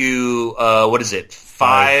into,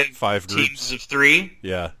 five teams of 3?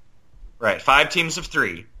 Yeah. Right, 5 teams of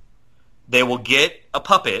 3. They will get a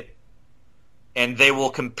puppet, and they will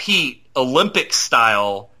compete Olympic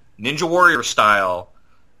style, Ninja Warrior style,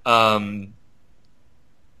 on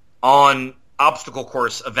obstacle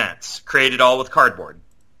course events, created all with cardboard.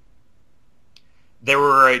 There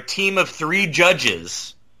were a team of 3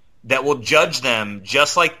 judges that will judge them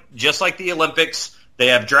just like the Olympics. They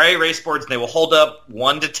have dry erase boards, and they will hold up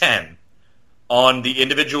 1 to 10 on the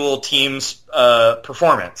individual team's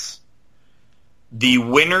performance. The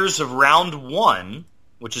winners of round 1,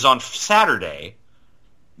 which is on Saturday,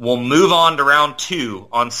 will move on to round 2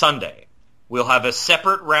 on Sunday. We'll have a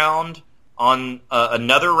separate round on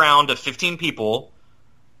another round of 15 people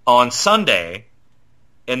on Sunday,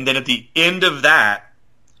 and then at the end of that,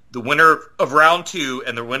 the winner of round 2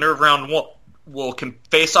 and the winner of round 1 will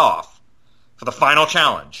face off for the final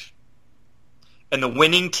challenge. And the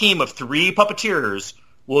winning team of 3 puppeteers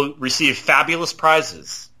will receive fabulous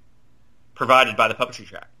prizes provided by the puppetry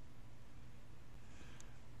track.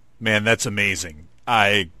 Man, that's amazing.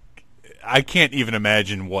 I can't even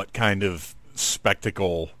imagine what kind of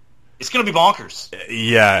spectacle. It's going to be bonkers.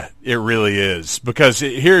 Yeah, it really is. Because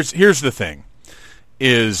here's the thing,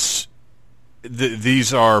 is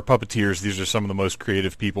these are puppeteers. These are some of the most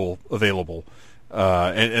creative people available.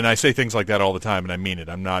 And I say things like that all the time, and I mean it.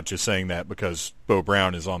 I'm not just saying that because Bo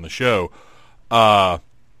Brown is on the show.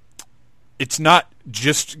 It's not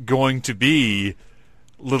just going to be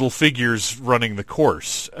little figures running the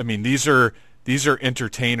course. I mean, these are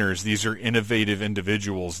entertainers. These are innovative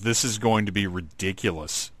individuals. This is going to be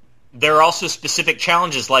ridiculous. There are also specific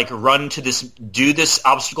challenges like do this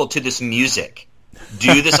obstacle to this music,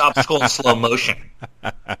 do this obstacle in slow motion.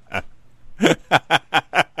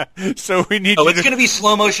 So we need. It's going to be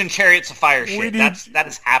slow motion Chariots of Fire shit. That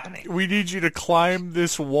is happening. We need you to climb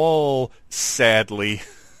this wall. Sadly.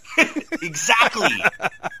 Exactly.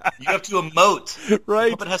 You have to emote.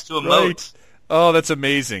 Right. The puppet has to emote. Right. Oh, that's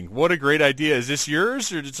amazing! What a great idea! Is this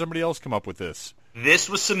yours, or did somebody else come up with this? This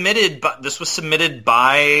was submitted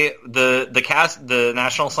by the cast, the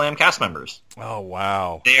National Slam cast members. Oh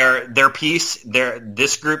wow! Their piece,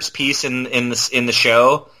 this group's piece in the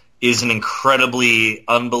show is an incredibly,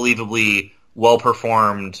 unbelievably well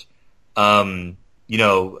performed,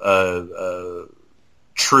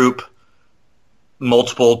 troupe,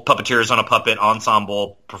 multiple puppeteers on a puppet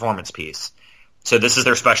ensemble performance piece. So this is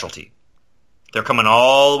their specialty. They're coming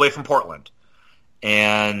all the way from Portland,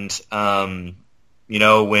 and when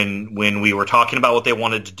we were talking about what they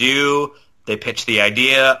wanted to do, they pitched the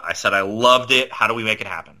idea. I said I loved it. How do we make it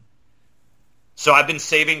happen? So I've been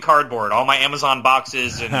saving cardboard. All my Amazon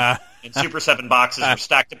boxes and Super 7 boxes were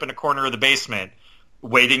stacked up in a corner of the basement,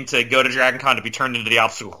 waiting to go to Dragon Con to be turned into the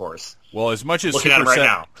obstacle course. Well, as much as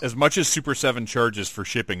Super 7 charges for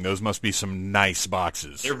shipping, those must be some nice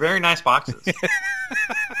boxes. They're very nice boxes.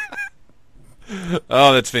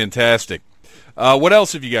 Oh, that's fantastic. What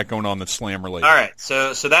else have you got going on that's Slam related? All right,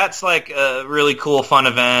 so that's like a really cool, fun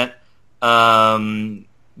event. Then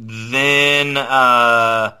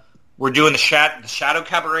we're doing the Shadow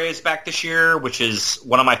Cabarets back this year, which is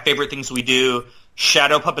one of my favorite things we do.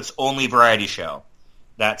 Shadow Puppets Only variety show.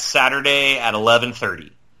 That's Saturday at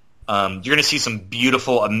 11:30. You're going to see some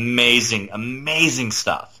beautiful, amazing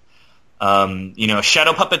stuff.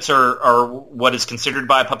 Shadow puppets are what is considered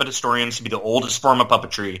by puppet historians to be the oldest form of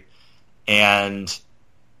puppetry, and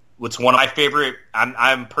it's one of my favorite.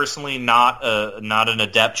 I'm personally not an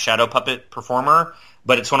adept shadow puppet performer,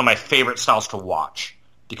 but it's one of my favorite styles to watch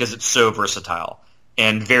because it's so versatile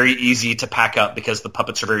and very easy to pack up because the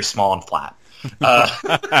puppets are very small and flat.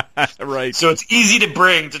 Right. So it's easy to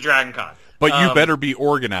bring to Dragon Con. But you better be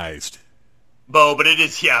organized. But it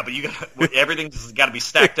is, yeah. But everything's got to be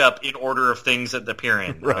stacked up in order of things that appear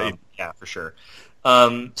in. Right. Yeah, for sure.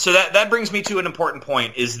 So that brings me to an important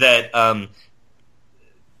point: is that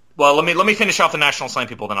well, let me finish off the National Slam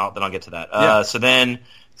people, then I'll get to that. Yeah. So then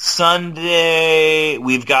Sunday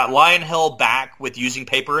we've got Lion Hill back with using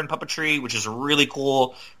paper and puppetry, which is a really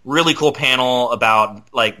cool panel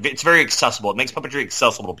about, like, it's very accessible. It makes puppetry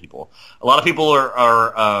accessible to people. A lot of people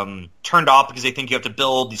are turned off because they think you have to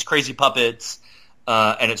build these crazy puppets,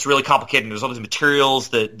 and it's really complicated. And there's all these materials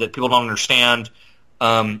that people don't understand.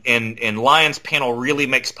 And Lion's panel really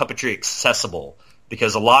makes puppetry accessible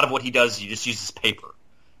because a lot of what he does, he just uses paper.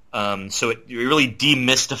 So it really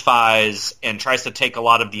demystifies and tries to take a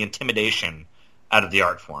lot of the intimidation out of the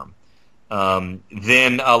art form.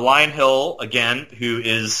 Then Lion Hill, again, who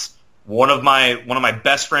is one of my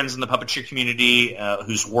best friends in the puppetry community,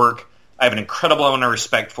 whose work I have an incredible amount of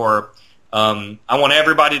respect for. I want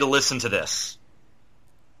everybody to listen to this.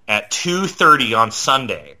 At 2:30 on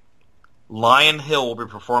Sunday, Lion Hill will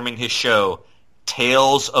be performing his show,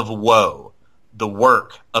 Tales of Woe, the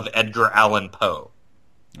work of Edgar Allan Poe.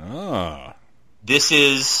 Ah. This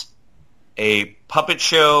is a puppet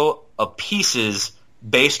show of pieces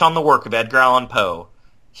based on the work of Edgar Allan Poe.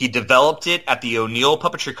 He developed it at the O'Neill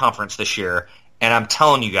Puppetry Conference this year, and I'm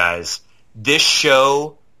telling you guys, this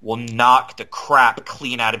show will knock the crap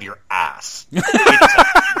clean out of your ass.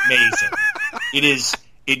 It's amazing.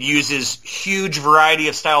 It uses huge variety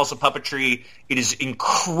of styles of puppetry. It is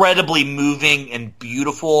incredibly moving and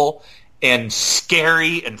beautiful and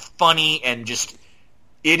scary and funny and just...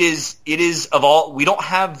 It is of all... We don't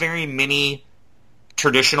have very many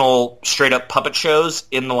traditional straight-up puppet shows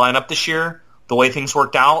in the lineup this year. The way things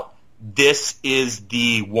worked out, this is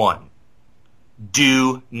the one.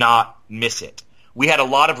 Do not miss it. We had a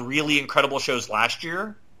lot of really incredible shows last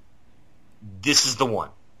year. This is the one.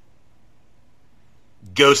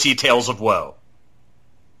 Go see Tales of Woe.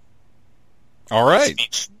 All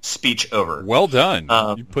right. Speech over. Well done.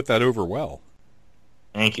 You put that over well.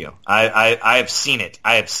 Thank you. I have seen it.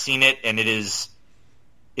 I have seen it, and it is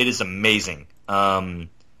amazing. So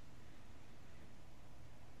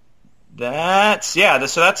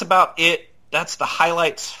that's about it. That's the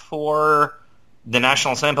highlights for the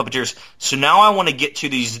National Slam Puppeteers. So now I want to get to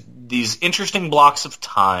these interesting blocks of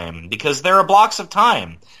time, because there are blocks of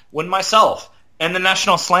time when myself and the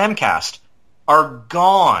National Slam cast are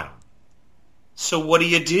gone. So what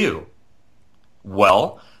do?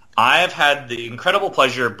 Well, I have had the incredible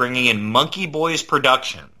pleasure of bringing in Monkey Boys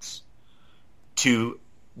Productions to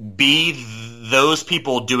be those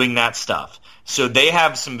people doing that stuff. So they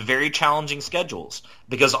have some very challenging schedules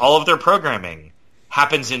because all of their programming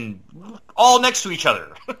happens all next to each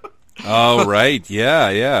other. Oh, right.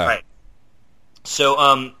 Yeah. Right.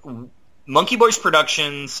 So Monkey Boys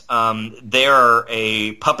Productions, they are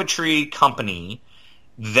a puppetry company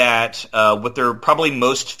that what they're probably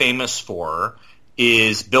most famous for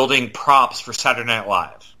is building props for Saturday Night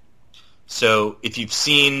Live. So if you've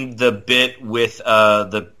seen the bit with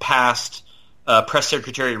the past press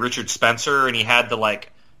secretary Richard Spencer, and he had the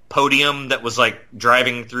podium that was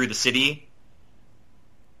driving through the city,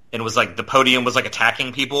 and it was the podium was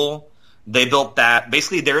attacking people. They built that.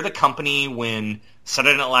 Basically, they're the company when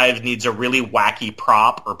Saturday Night Live needs a really wacky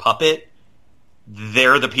prop or puppet.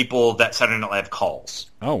 They're the people that Saturday Night Live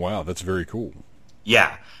calls. Oh, wow. That's very cool.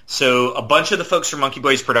 Yeah. So a bunch of the folks from Monkey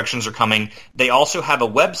Boys Productions are coming. They also have a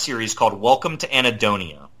web series called Welcome to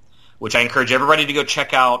Anedonia, which I encourage everybody to go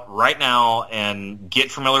check out right now and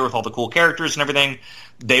get familiar with all the cool characters and everything.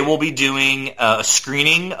 They will be doing a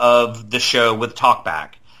screening of the show with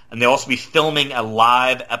talkback, and they'll also be filming a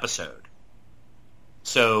live episode.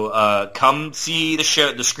 So come see the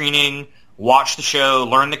show, the screening, watch the show,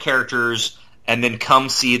 learn the characters, and then come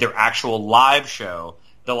see their actual live show.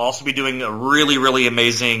 They'll also be doing a really, really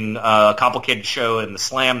amazing, complicated show in the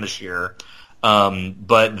Slam this year. And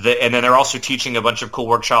then they're also teaching a bunch of cool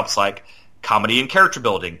workshops like comedy and character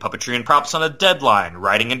building, puppetry and props on a deadline,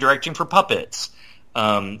 writing and directing for puppets.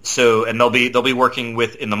 And they'll be working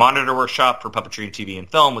in the Monitor workshop for puppetry and TV and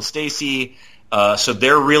film with Stacy. So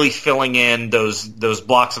they're really filling in those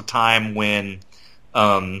blocks of time when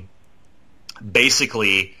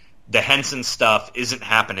basically the Henson stuff isn't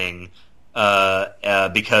happening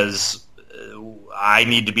because I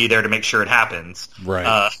need to be there to make sure it happens.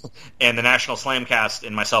 Right. And the National Slamcast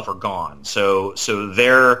and myself are gone. So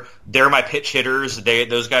they're my pitch hitters.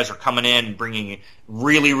 Those guys are coming in, bringing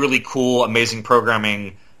really, really cool, amazing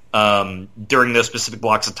programming during those specific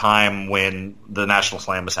blocks of time when the National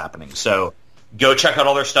Slam is happening. So go check out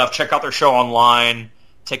all their stuff. Check out their show online.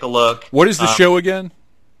 Take a look. What is the show again?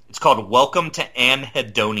 It's called Welcome to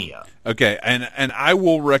Anhedonia. Okay, and I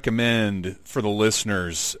will recommend for the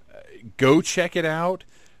listeners, go check it out,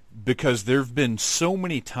 because there have been so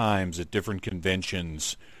many times at different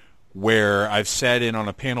conventions where I've sat in on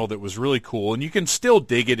a panel that was really cool, and you can still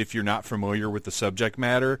dig it if you're not familiar with the subject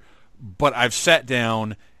matter, but I've sat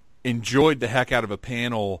down, enjoyed the heck out of a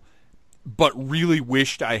panel, but really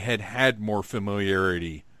wished I had had more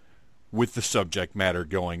familiarity with the subject matter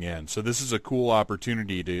going in. So this is a cool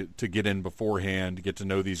opportunity to get in beforehand, get to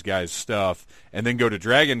know these guys' stuff, and then go to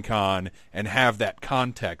Dragon Con and have that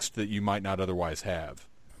context that you might not otherwise have.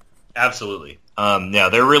 Absolutely. Yeah,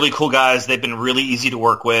 they're really cool guys. They've been really easy to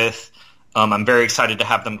work with. I'm very excited to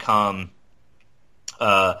have them come.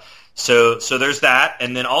 So there's that.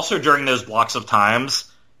 And then also during those blocks of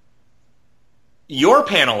times, your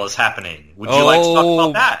panel is happening. Would you like to talk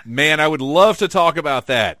about that? Man, I would love to talk about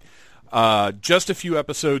that. Just a few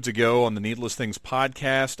episodes ago on the Needless Things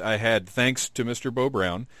podcast, I had, thanks to Mr. Bo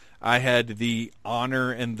Brown, I had the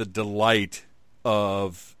honor and the delight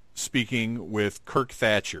of speaking with Kirk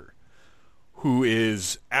Thatcher, who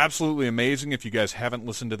is absolutely amazing. If you guys haven't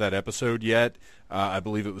listened to that episode yet, I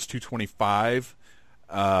believe it was 225.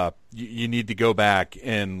 You need to go back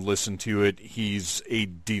and listen to it. He's a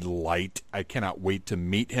delight. I cannot wait to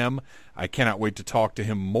meet him. I cannot wait to talk to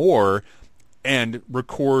him more and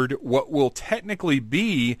record what will technically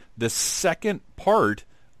be the second part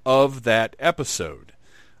of that episode,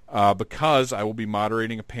 because I will be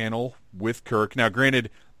moderating a panel with Kirk. Now,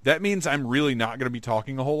 granted, that means I'm really not going to be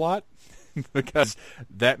talking a whole lot, because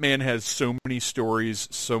that man has so many stories,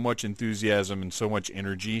 so much enthusiasm, and so much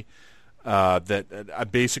energy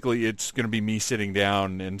that basically it's going to be me sitting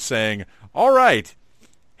down and saying, all right,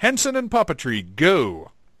 Henson and Puppetry,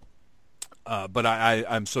 go. But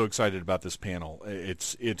I'm so excited about this panel.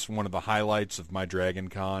 It's one of the highlights of my Dragon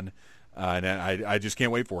Con, and I just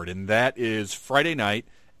can't wait for it. And that is Friday night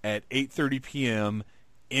at 8:30 p.m.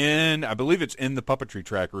 I believe it's in the Puppetry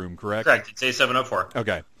Track Room, correct? Correct. It's A704.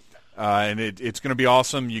 Okay. And it's going to be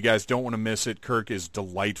awesome. You guys don't want to miss it. Kirk is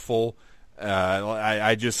delightful.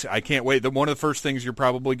 I can't wait. One of the first things you're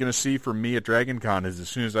probably going to see from me at Dragon Con is as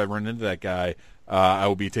soon as I run into that guy, I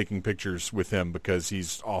will be taking pictures with him because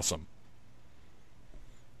he's awesome.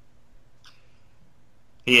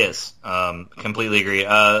 He is. Completely agree.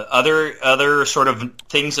 Other sort of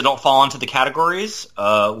things that don't fall into the categories,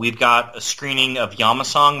 we've got a screening of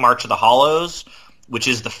Yamasong, March of the Hollows, which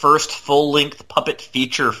is the first full-length puppet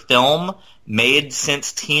feature film made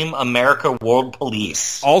since Team America World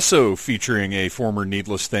Police. Also featuring a former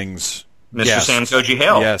Needless Things Mr. guest. Sam Koji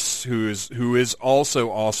Hale. Yes, who is also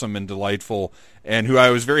awesome and delightful, and who I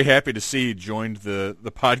was very happy to see joined the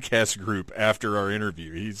podcast group after our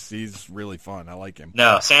interview. He's really fun. I like him.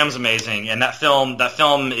 No, Sam's amazing, and that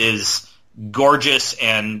film is gorgeous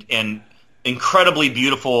and incredibly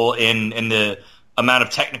beautiful in the amount of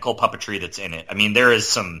technical puppetry that's in it. I mean, there is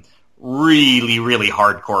some really, really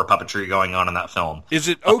hardcore puppetry going on in that film. Is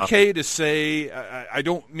it okay to say, I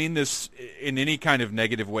don't mean this in any kind of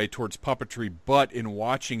negative way towards puppetry, but in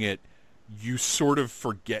watching it, you sort of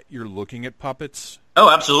forget you're looking at puppets? Oh,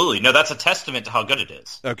 absolutely. No, that's a testament to how good it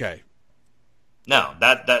is. Okay. No,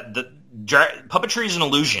 puppetry is an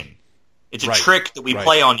illusion. It's a Right. trick that we Right.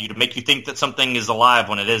 play on you to make you think that something is alive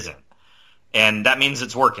when it isn't. And that means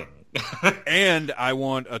it's working. And I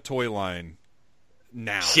want a toy line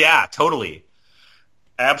now. Yeah, totally.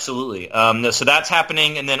 Absolutely. So that's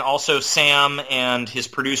happening. And then also Sam and his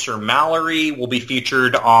producer Mallory will be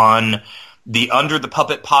featured on the Under the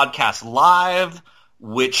Puppet podcast live,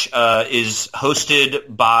 which is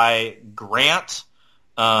hosted by Grant,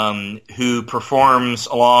 who performs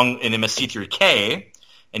along in MST3K.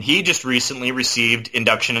 And he just recently received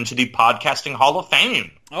induction into the Podcasting Hall of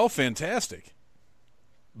Fame. Oh, fantastic.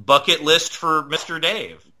 Bucket list for Mr.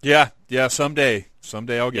 Dave. Yeah, Someday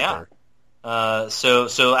I'll get Yeah. there.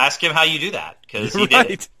 So ask him how you do that, because he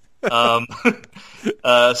did it.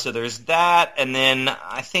 So there's that, and then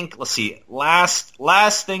I think, let's see,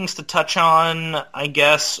 last things to touch on, I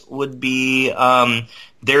guess, would be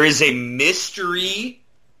there is a mystery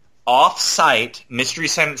off-site Mystery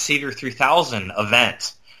Science Theater 3000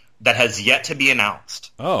 event that has yet to be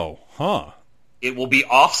announced. Oh, huh. It will be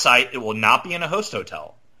off-site. It will not be in a host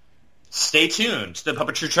hotel. Stay tuned to the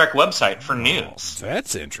Puppetry Trek website for news.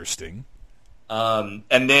 That's interesting.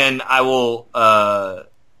 And then I will. I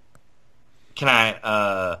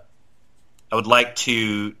would like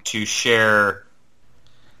to share.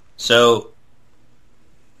 So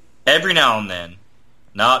every now and then,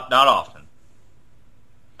 not often,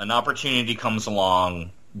 an opportunity comes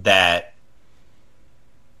along that.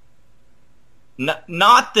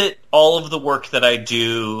 Not that all of the work that I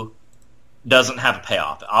do doesn't have a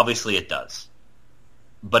payoff. Obviously, it does.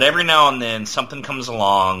 But every now and then, something comes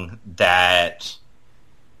along that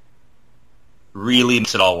really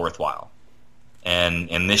makes it all worthwhile.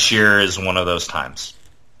 And this year is one of those times.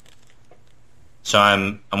 So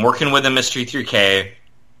I'm working with Mystery 3K,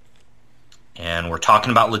 and we're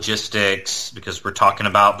talking about logistics because we're talking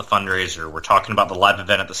about the fundraiser. We're talking about the live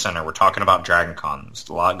event at the center. We're talking about Dragon Con. There's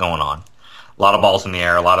a lot going on. A lot of balls in the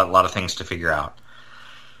air, a lot of things to figure out.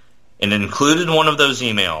 And included in one of those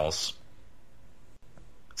emails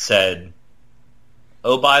said,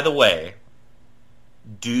 "Oh, by the way,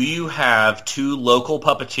 do you have 2 local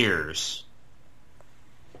puppeteers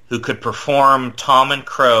who could perform Tom and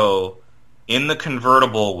Crow in the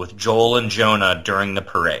convertible with Joel and Jonah during the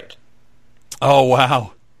parade?" Oh,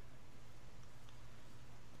 wow.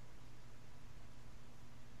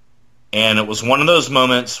 And it was one of those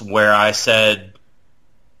moments where I said,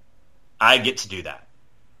 I get to do that.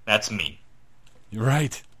 That's me. You're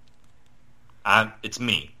right. It's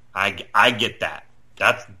me. I get that.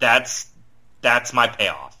 That's my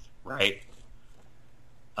payoff, right?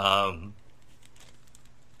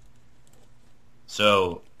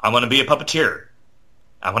 So I want to be a puppeteer.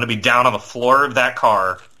 I want to be down on the floor of that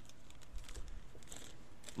car,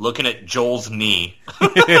 looking at Joel's knee,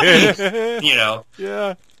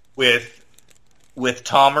 Yeah. with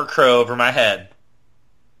Tom or Crow over my head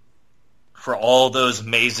for all those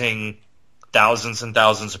amazing thousands and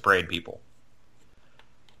thousands of parade people.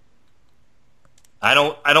 I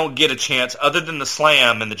don't get a chance other than the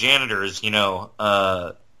slam and the janitors.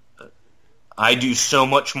 I do so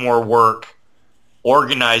much more work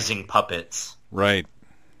organizing puppets, right,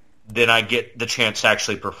 than I get the chance to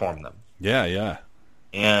actually perform them. Yeah.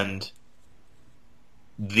 And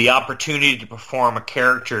the opportunity to perform a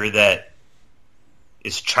character that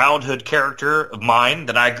is a childhood character of mine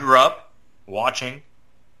that I grew up watching,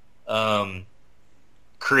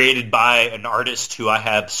 created by an artist who I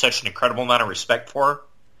have such an incredible amount of respect for,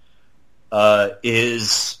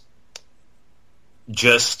 is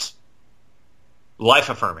just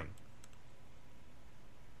life-affirming.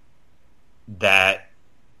 That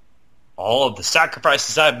all of the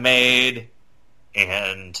sacrifices I've made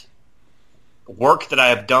and work that I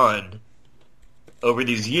have done over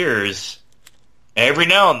these years, every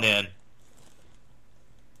now and then,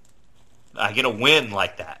 I get a win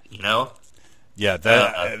like that, Yeah,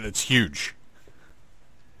 that's huge.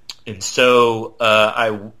 And so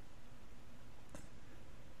I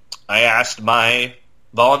asked my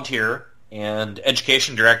volunteer and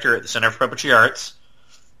education director at the Center for Puppetry Arts,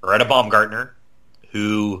 Loretta Baumgartner,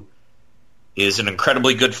 who is an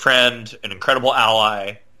incredibly good friend, an incredible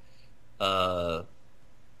ally,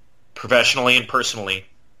 professionally and personally,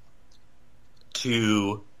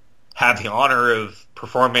 to have the honor of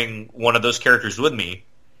performing one of those characters with me.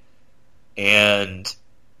 And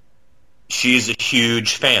she's a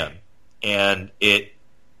huge fan. And it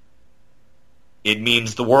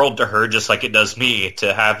means the world to her, just like it does me,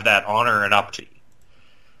 to have that honor and opportunity.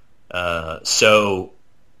 So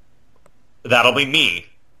that'll be me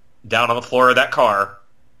down on the floor of that car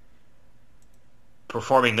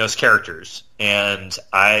performing those characters. And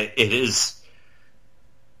it is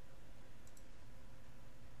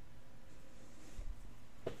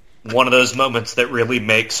one of those moments that really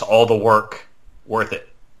makes all the work worth it.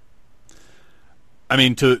 I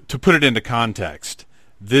mean, to put it into context,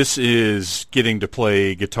 this is getting to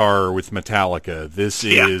play guitar with Metallica. This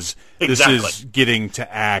is getting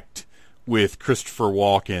to act with Christopher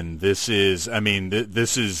Walken. This is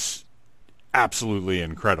absolutely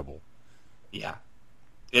incredible. Yeah,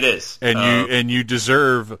 it is. And you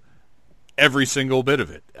deserve every single bit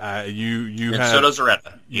of it. You have, so does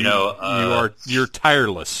Loretta. You're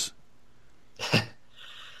tireless.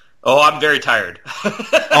 Oh, I'm very tired.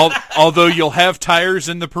 Although you'll have tires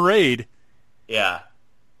in the parade. Yeah.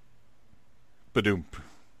 Ba-doom.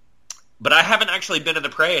 But I haven't actually been in the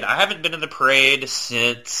parade. I haven't been in the parade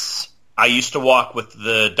since I used to walk with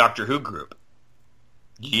the Doctor Who group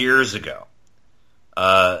years ago.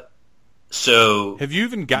 So have you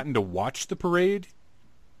even gotten to watch the parade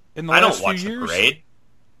in the last few years? I don't watch the parade.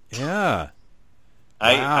 Yeah.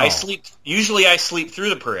 I sleep. Usually, I sleep through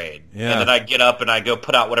the parade, and then I get up and I go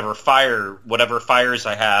put out whatever fires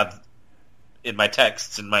I have in my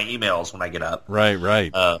texts and my emails when I get up.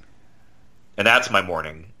 Right. and that's my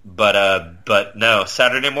morning. But no,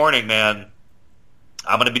 Saturday morning, man,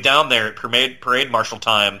 I'm going to be down there at parade marshal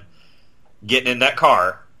time, getting in that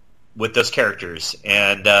car with those characters,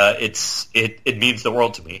 and it means the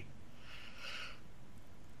world to me.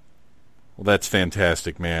 Well, that's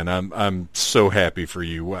fantastic, man. I'm so happy for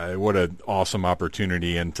you. What an awesome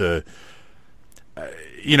opportunity, and to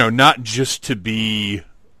not just to be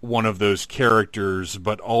one of those characters,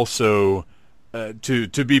 but also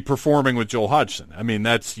to be performing with Joel Hodgson. I mean,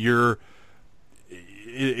 it's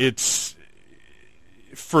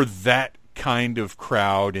for that kind of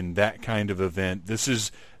crowd and that kind of event. This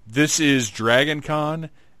is Dragon Con,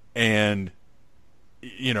 and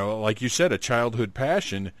like you said, a childhood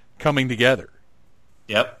passion coming together.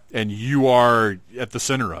 Yep. And you are at the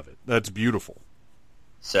center of it. That's beautiful.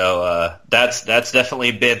 So that's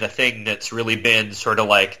definitely been the thing that's really been sort of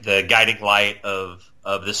like the guiding light of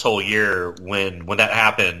this whole year. When that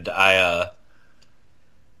happened,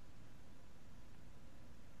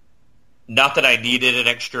 not that I needed an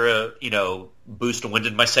extra, boost of wind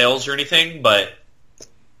in my sails or anything, but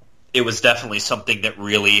it was definitely something that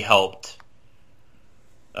really helped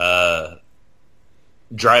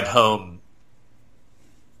drive home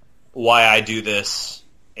why I do this,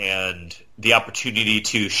 and the opportunity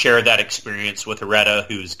to share that experience with Aretta,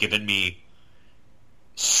 who's given me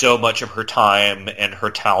so much of her time and her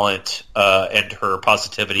talent and her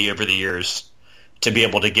positivity over the years, to be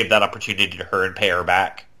able to give that opportunity to her and pay her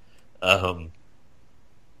back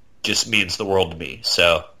just means the world to me.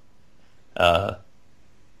 So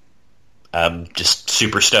I'm just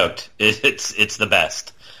super stoked. It's the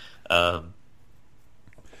best.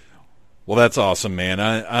 Well, that's awesome, man.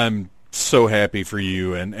 I'm so happy for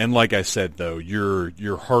you, and like I said, though,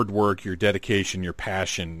 your hard work, your dedication, your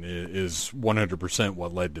passion is 100%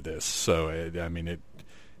 what led to this. So,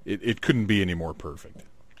 it couldn't be any more perfect.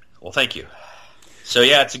 Well, thank you. So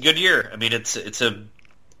yeah, it's a good year. I mean, it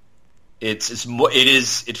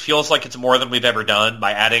feels like it's more than we've ever done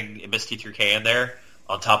by adding MST3K in there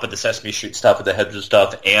on top of the Sesame Street stuff with the Hedges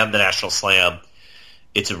stuff and the National Slam.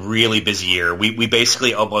 It's a really busy year. We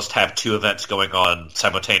basically almost have 2 events going on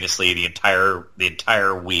simultaneously the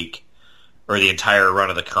entire week, or the entire run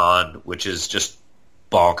of the con, which is just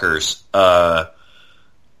bonkers. But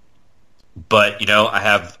I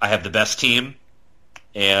have the best team,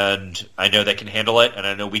 and I know they can handle it, and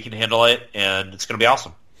I know we can handle it, and it's going to be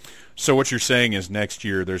awesome. So what you're saying is next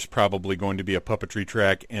year there's probably going to be a puppetry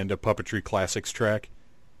track and a puppetry classics track?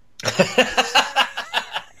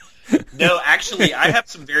 No, actually, I have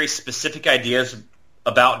some very specific ideas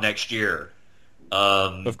about next year.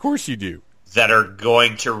 Of course you do. That are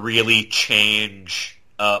going to really change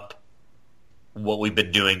up what we've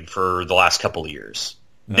been doing for the last couple of years.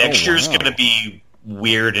 Next year's going to be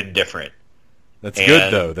weird and different. That's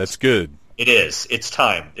good, though. That's good. It is. It's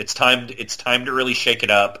time. It's time to really shake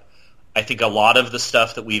it up. I think a lot of the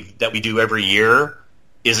stuff that we do every year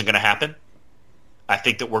isn't going to happen. I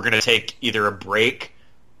think that we're going to take either a break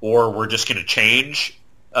or we're just going to change.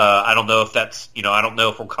 I don't know if that's, I don't know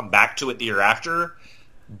if we'll come back to it the year after,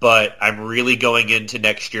 but I'm really going into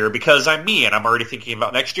next year because I'm me and I'm already thinking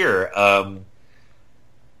about next year. And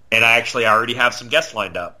I already have some guests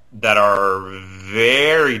lined up that are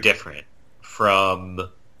very different from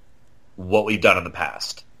what we've done in the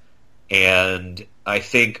past. And I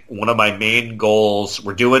think one of my main goals,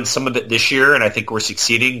 we're doing some of it this year and I think we're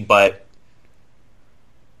succeeding, but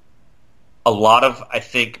a lot of, I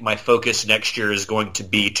think, my focus next year is going to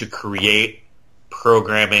be to create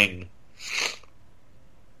programming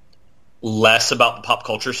less about the pop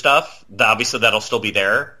culture stuff. Obviously, that'll still be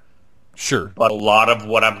there. Sure. But a lot of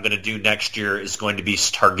what I'm going to do next year is going to be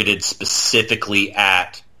targeted specifically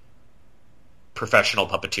at professional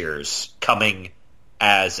puppeteers coming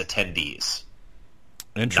as attendees.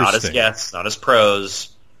 Interesting. Not as guests, not as pros,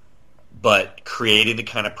 but creating the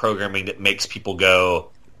kind of programming that makes people go,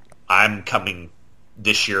 I'm coming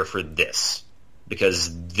this year for this,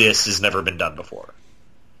 because this has never been done before.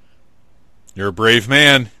 You're a brave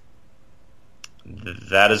man.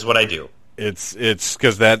 That is what I do. It's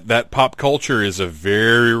because that pop culture is a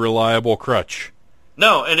very reliable crutch.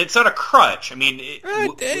 No, and it's not a crutch. I mean,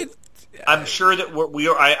 I'm sure that we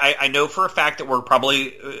are. I know for a fact that we're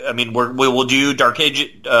probably. I mean, we will do Dark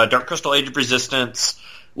Crystal Age of Resistance.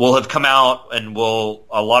 Will have come out, and a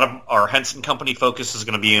lot of our Henson Company focus is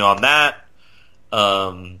going to be on that.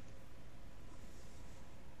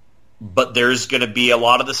 But there's going to be a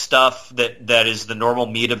lot of the stuff that is the normal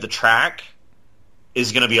meat of the track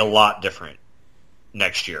is going to be a lot different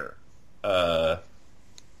next year. I'm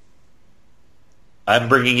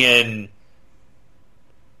bringing in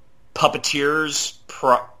puppeteers.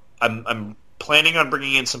 I'm planning on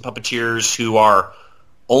bringing in some puppeteers who are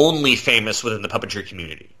only famous within the puppetry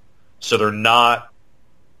community. So they're not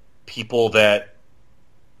people that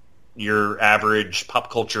your average pop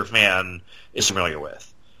culture fan is familiar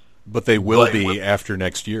with. But they will be after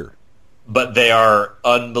next year. But they are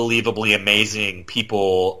unbelievably amazing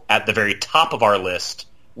people at the very top of our list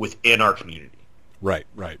within our community. Right,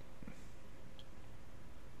 right.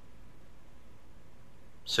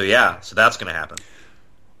 So yeah, so that's going to happen.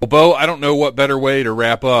 Well, Bo, I don't know what better way to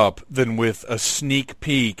wrap up than with a sneak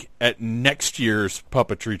peek at next year's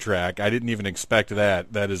puppetry track. I didn't even expect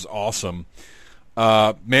that. That is awesome.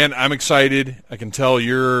 Man, I'm excited. I can tell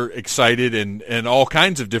you're excited and all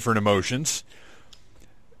kinds of different emotions.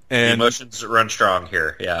 And the emotions run strong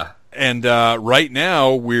here, yeah. And right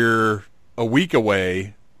now we're a week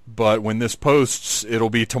away, but when this posts, it'll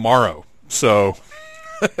be tomorrow. So...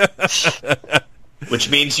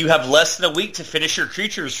 Which means you have less than a week to finish your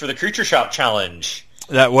creatures for the Creature Shop Challenge.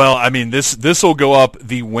 Well, I mean, this will go up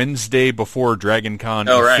the Wednesday before DragonCon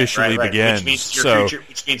officially begins.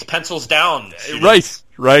 Which means pencils down. Students.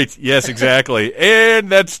 Right. Yes, exactly. And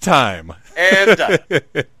that's time. And done.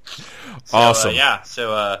 Awesome.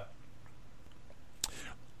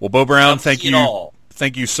 Well, Bo Brown, thank you.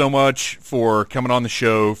 Thank you so much for coming on the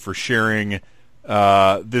show, for sharing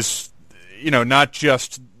this, not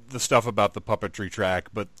just the stuff about the puppetry track,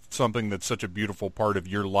 but something that's such a beautiful part of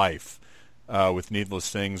your life with Needless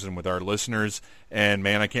Things and with our listeners. And,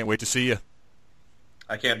 man, I can't wait to see you.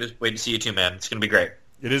 I can't wait to see you too, man. It's going to be great.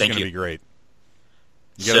 It is going to be great.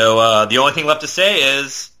 So the only thing left to say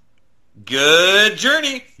is good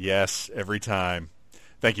journey. Yes, every time.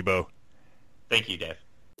 Thank you, Bo. Thank you, Dave.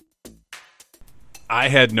 I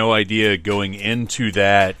had no idea going into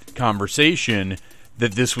that conversation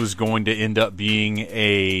that this was going to end up being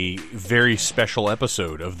a very special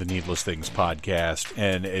episode of the Needless Things podcast,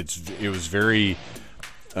 and it was very,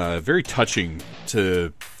 very touching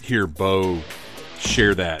to hear Bo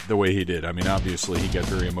share that the way he did. I mean, obviously he got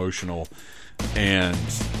very emotional, and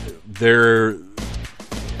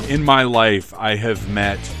in my life I have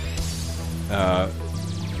met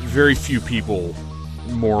very few people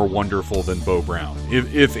more wonderful than Bo Brown,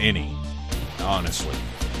 if any, honestly.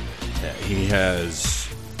 He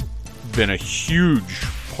has been a huge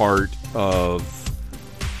part of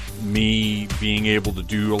me being able to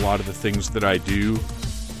do a lot of the things that I do.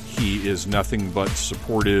 He is nothing but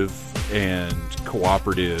supportive and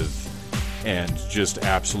cooperative and just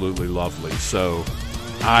absolutely lovely. So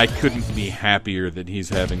I couldn't be happier that he's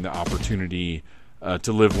having the opportunity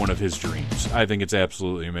to live one of his dreams. I think it's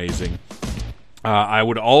absolutely amazing. I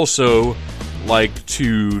would also like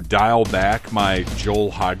to dial back my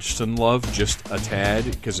Joel Hodgson love just a tad,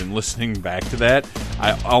 because in listening back to that,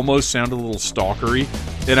 I almost sound a little stalkery.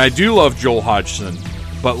 And I do love Joel Hodgson,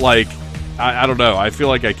 but I don't know. I feel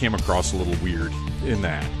like I came across a little weird in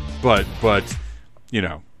that. But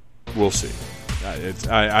we'll see.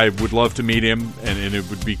 I would love to meet him, and it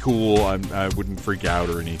would be cool. I wouldn't freak out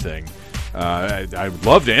or anything. I would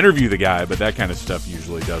love to interview the guy, but that kind of stuff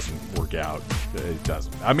usually doesn't work out. It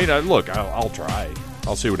doesn't. I mean, look, I'll try.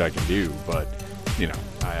 I'll see what I can do, but you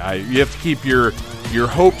have to keep your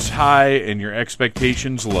hopes high and your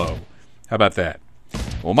expectations low. How about that?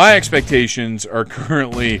 Well, my expectations are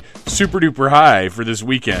currently super duper high for this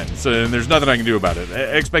weekend, so there's nothing I can do about it.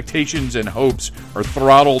 Expectations and hopes are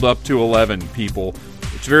throttled up to 11, people.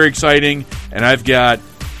 It's very exciting, and I've got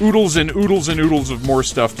oodles and oodles and oodles of more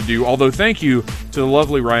stuff to do. Although, thank you to the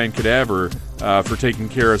lovely Ryan Cadaver for taking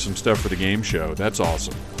care of some stuff for the game show. That's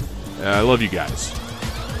awesome. I love you guys.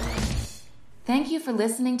 Thank you for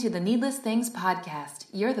listening to the Needless Things podcast.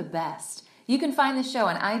 You're the best. You can find the show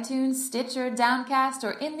on iTunes, Stitcher, Downcast,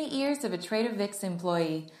 or in the ears of a Trader Vic's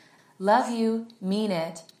employee. Love you. Mean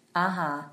it. Uh-huh.